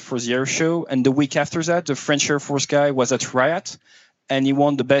award for the air show, and the week after that, the French Air Force guy was at Riot, and he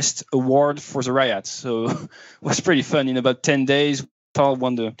won the best award for the Riot. So it was pretty fun. In about 10 days, Paul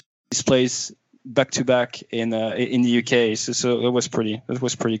won the displays back to back in the UK, so that was pretty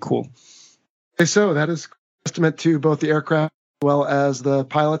cool. Okay, so that is a testament to both the aircraft as well as the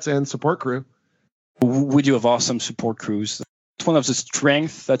pilots and support crew. We do have awesome support crews. One of the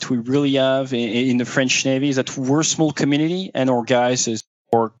strengths that we really have in the French Navy is that we're a small community, and our guys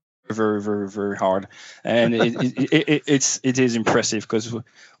work very, very, very hard, and it is impressive because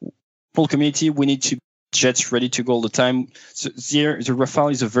small community, we need to jets ready to go all the time. So the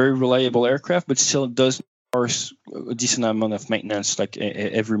Rafale is a very reliable aircraft, but still does a decent amount of maintenance, like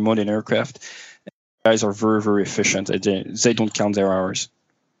every modern aircraft. Guys are very, very efficient. They don't count their hours.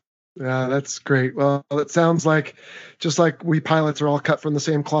 Yeah, that's great. Well, it sounds like just like we pilots are all cut from the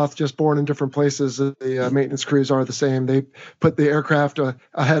same cloth, just born in different places, the maintenance crews are the same. They put the aircraft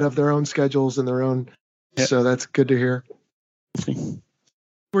ahead of their own schedules and their own. Yep. So that's good to hear.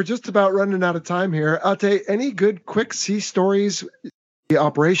 We're just about running out of time here. Ate, any good quick sea stories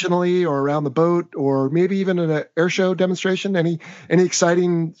operationally or around the boat or maybe even in an air show demonstration? Any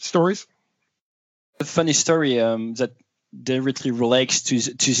exciting stories? A funny story that directly relates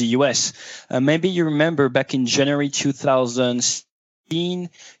to the US. Maybe you remember back in January 2016,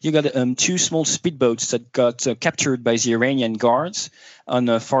 you got 2 small speedboats that got captured by the Iranian guards on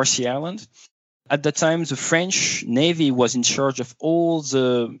Farsi Island. At the time, the French Navy was in charge of all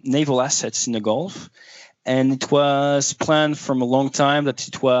the naval assets in the Gulf, and it was planned from a long time that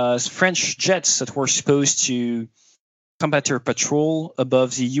it was French jets that were supposed to combat air patrol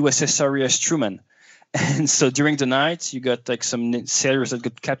above the USS R.E.S. Truman. And so during the night, you got like some sailors that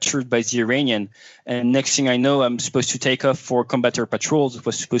got captured by the Iranian. And next thing I know, I'm supposed to take off for combat air patrols. It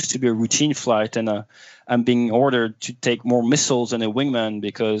was supposed to be a routine flight, and I'm being ordered to take more missiles and a wingman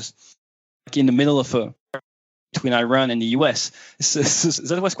because in the middle of between Iran and the US. So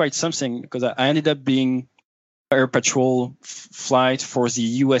that was quite something because I ended up being air patrol flight for the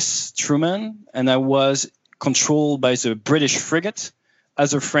US Truman, and I was controlled by the British frigate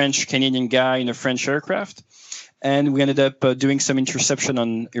as a French-Canadian guy in a French aircraft. And we ended up doing some interception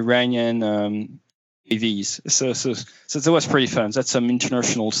on Iranian AVs. So that was pretty fun. That's some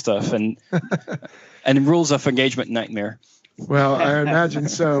international stuff and rules of engagement nightmare. Well, I imagine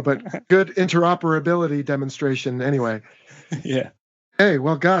so, but good interoperability demonstration anyway. Yeah. Hey,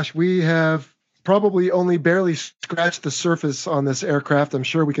 well, gosh, we have probably only barely scratched the surface on this aircraft. I'm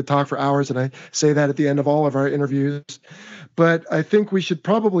sure we could talk for hours, and I say that at the end of all of our interviews. But I think we should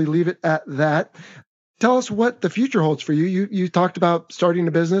probably leave it at that. Tell us what the future holds for you. You talked about starting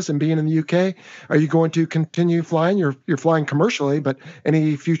a business and being in the UK. Are you going to continue flying? You're flying commercially, but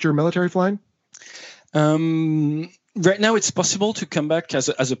any future military flying? Right now, it's possible to come back as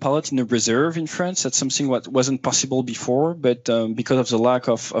a pilot in a reserve in France. That's something what wasn't possible before, but because of the lack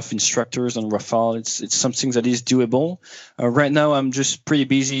of instructors on Rafale, it's something that is doable. Right now, I'm just pretty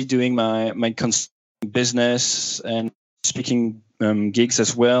busy doing my business and speaking gigs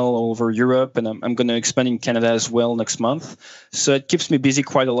as well all over Europe, and I'm going to expand in Canada as well next month. So it keeps me busy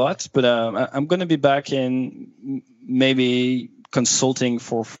quite a lot, but I'm going to be back in maybe consulting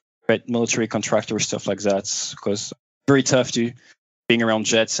for military contractors, stuff like that, because very tough to being around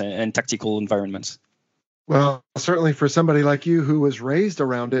jets and tactical environments. Well, certainly for somebody like you who was raised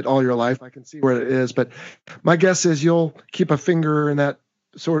around it all your life, I can see where it is. But my guess is you'll keep a finger in that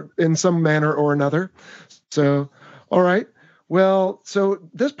sort in some manner or another. So, all right. Well, so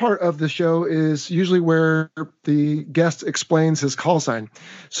this part of the show is usually where the guest explains his call sign.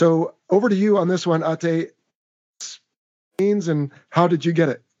 So over to you on this one, Ate. Means and how did you get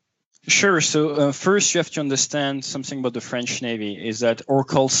it? Sure. So first, you have to understand something about the French Navy is that our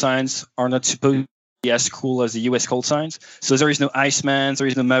call signs are not supposed to be as cool as the U.S. call signs. So there is no Iceman, there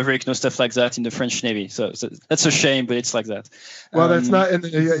is no Maverick, no stuff like that in the French Navy. So that's a shame, but it's like that. Well, that's not in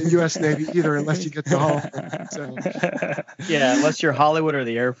the U.S. Navy either, unless you get to Hollywood. So. Yeah, unless you're Hollywood or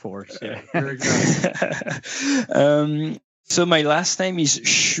the Air Force. Yeah. Very good. So my last name is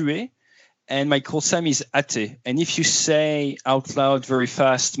Chouet. And my call sign is Ate. And if you say out loud very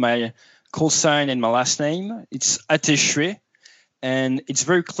fast my call sign and my last name, it's Ate Chouet. And it's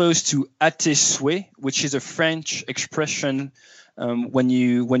very close to Ate Souhait, which is a French expression when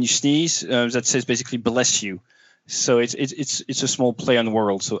you sneeze that says basically bless you. So it's a small play on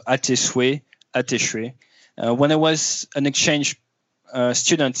words. So Ate Souhait, Ate Chouet. When I was an exchange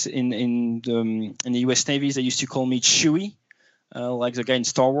student in the U.S. Navy, they used to call me Chewie. Like the guy in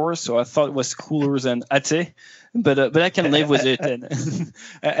Star Wars, so I thought it was cooler than Ate, but I can live with it, and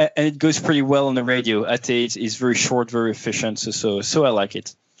it goes pretty well on the radio. Ate is very short, very efficient, so I like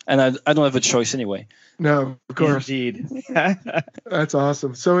it, and I don't have a choice anyway. No, of course. Indeed. That's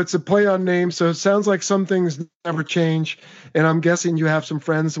awesome. So it's a play on name. So it sounds like some things never change, and I'm guessing you have some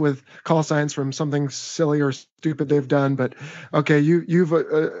friends with call signs from something silly or stupid they've done. But okay, you've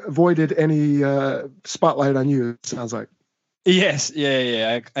avoided any spotlight on you. It sounds like. Yes,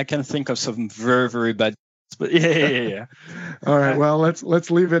 yeah. I can think of some very, very bad, but yeah. All right, well, let's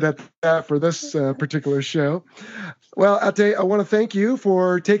leave it at that for this particular show. Well, Ate, I want to thank you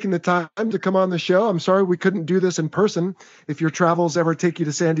for taking the time to come on the show. I'm sorry we couldn't do this in person. If your travels ever take you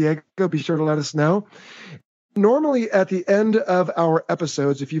to San Diego, be sure to let us know. Normally, at the end of our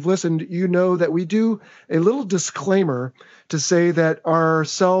episodes, if you've listened, you know that we do a little disclaimer to say that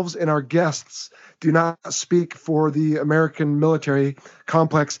ourselves and our guests do not speak for the American military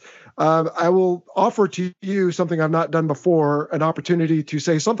complex. I will offer to you something I've not done before, an opportunity to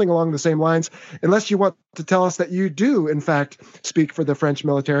say something along the same lines, unless you want to tell us that you do, in fact, speak for the French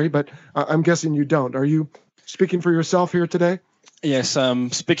military, but I'm guessing you don't. Are you speaking for yourself here today? Yes,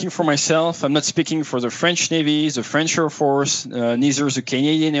 I'm speaking for myself. I'm not speaking for the French Navy, the French Air Force, neither the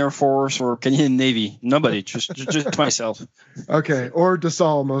Canadian Air Force or Canadian Navy. Nobody, just myself. Okay, or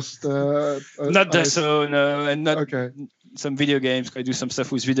Dassault most. Not Dassault, no, and not okay. Some video games. I do some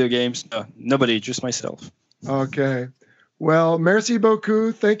stuff with video games. No, nobody, just myself. Okay. Well, merci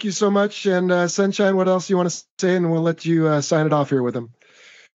beaucoup. Thank you so much. And Sunshine, what else you want to say? And we'll let you sign it off here with them.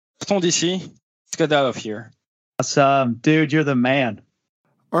 Partons d'ici. Let's get out of here. Awesome. Dude, you're the man.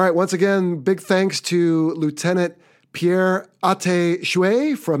 All right. Once again, big thanks to Lieutenant Pierre Ate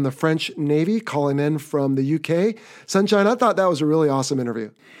Chouet from the French Navy calling in from the UK. Sunshine, I thought that was a really awesome interview.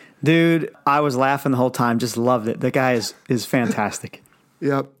 Dude, I was laughing the whole time. Just loved it. The guy is fantastic.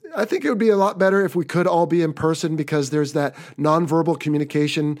 Yeah. I think it would be a lot better if we could all be in person because there's that nonverbal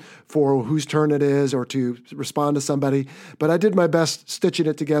communication for whose turn it is or to respond to somebody. But I did my best stitching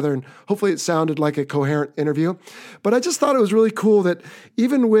it together, and hopefully it sounded like a coherent interview. But I just thought it was really cool that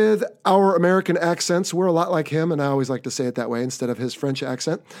even with our American accents, we're a lot like him, and I always like to say it that way instead of his French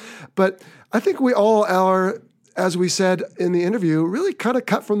accent. But I think we all are, as we said in the interview, really kind of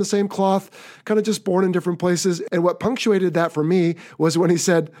cut from the same cloth, kind of just born in different places. And what punctuated that for me was when he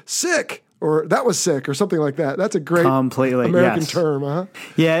said, sick, or that was sick, or something like that. That's a great American term, huh?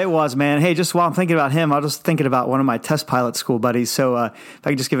 Yeah, it was, man. Hey, just while I'm thinking about him, I was just thinking about one of my test pilot school buddies. So if I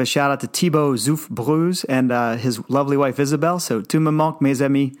could just give a shout out to Thibaut Zouf Bruce and his lovely wife, Isabelle. So, tout me manque, mes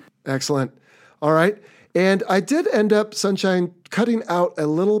amis. Excellent. All right. And I did end up, Sunshine, cutting out a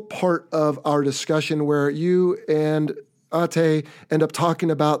little part of our discussion where you and Ate end up talking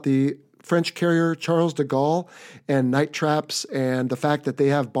about the French carrier Charles de Gaulle and night traps and the fact that they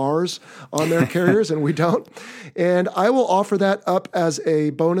have bars on their carriers and we don't. And I will offer that up as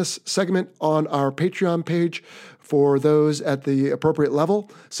a bonus segment on our Patreon page for those at the appropriate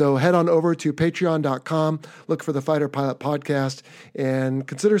level. So head on over to patreon.com, look for the Fighter Pilot Podcast, and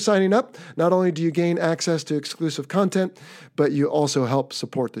consider signing up. Not only do you gain access to exclusive content, but you also help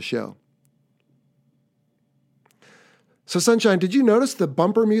support the show. So Sunshine, did you notice the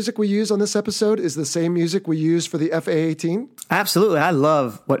bumper music we use on this episode is the same music we use for the FA-18? Absolutely. I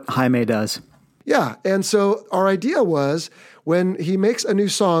love what Jaime does. Yeah, and so our idea was when he makes a new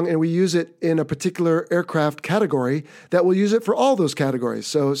song and we use it in a particular aircraft category, that we'll use it for all those categories.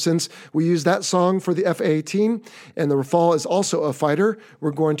 So since we use that song for the F-A-18 and the Rafale is also a fighter,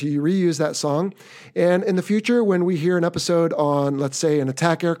 we're going to reuse that song. And in the future, when we hear an episode on, let's say, an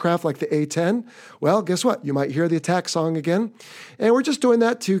attack aircraft like the A-10, well, guess what? You might hear the attack song again. And we're just doing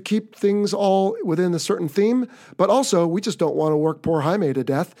that to keep things all within a certain theme, but also we just don't want to work poor Jaime to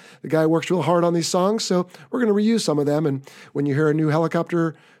death. The guy works real hard on these songs, so we're going to reuse some of them. And when you hear a new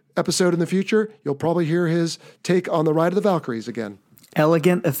helicopter episode in the future, you'll probably hear his take on the Ride of the Valkyries again.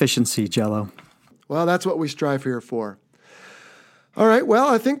 Elegant efficiency, Jello. Well, that's what we strive here for. All right, well,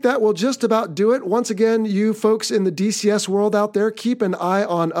 I think that will just about do it. Once again, you folks in the DCS world out there, keep an eye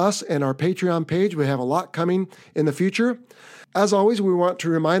on us and our Patreon page. We have a lot coming in the future. As always, we want to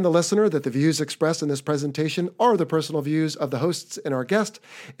remind the listener that the views expressed in this presentation are the personal views of the hosts and our guest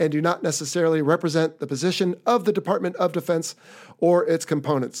and do not necessarily represent the position of the Department of Defense or its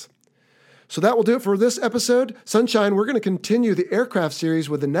components. So that will do it for this episode. Sunshine, we're going to continue the aircraft series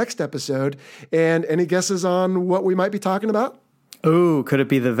with the next episode. And any guesses on what we might be talking about? Oh, could it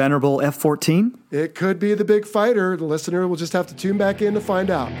be the venerable F-14? It could be the big fighter. The listener will just have to tune back in to find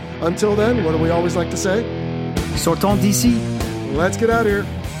out. Until then, what do we always like to say? Sortons d'ici. Let's get out of here.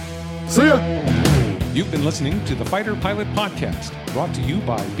 See ya! You've been listening to the Fighter Pilot Podcast, brought to you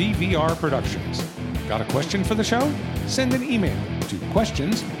by BVR Productions. Got a question for the show? Send an email to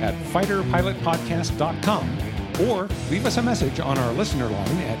questions@fighterpilotpodcast.com or leave us a message on our listener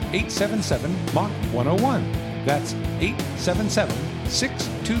line at 877-MACH-101. That's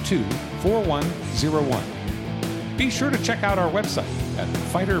 877-622-4101. Be sure to check out our website at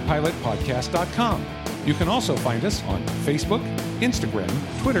fighterpilotpodcast.com. You can also find us on Facebook, Instagram,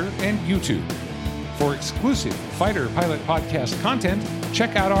 Twitter, and YouTube. For exclusive Fighter Pilot Podcast content,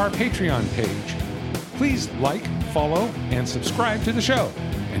 check out our Patreon page. Please like, follow, and subscribe to the show.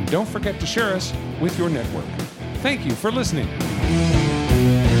 And don't forget to share us with your network. Thank you for listening.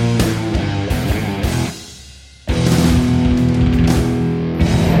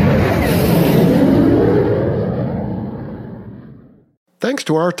 Thanks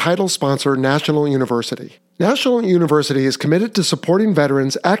to our title sponsor, National University. National University is committed to supporting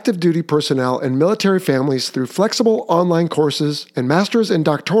veterans, active duty personnel, and military families through flexible online courses and master's and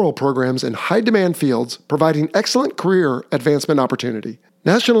doctoral programs in high-demand fields, providing excellent career advancement opportunity.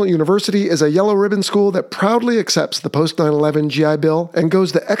 National University is a yellow ribbon school that proudly accepts the post-9/11 GI Bill and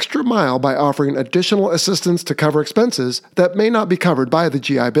goes the extra mile by offering additional assistance to cover expenses that may not be covered by the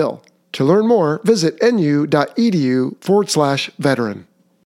GI Bill. To learn more, visit nu.edu/veteran.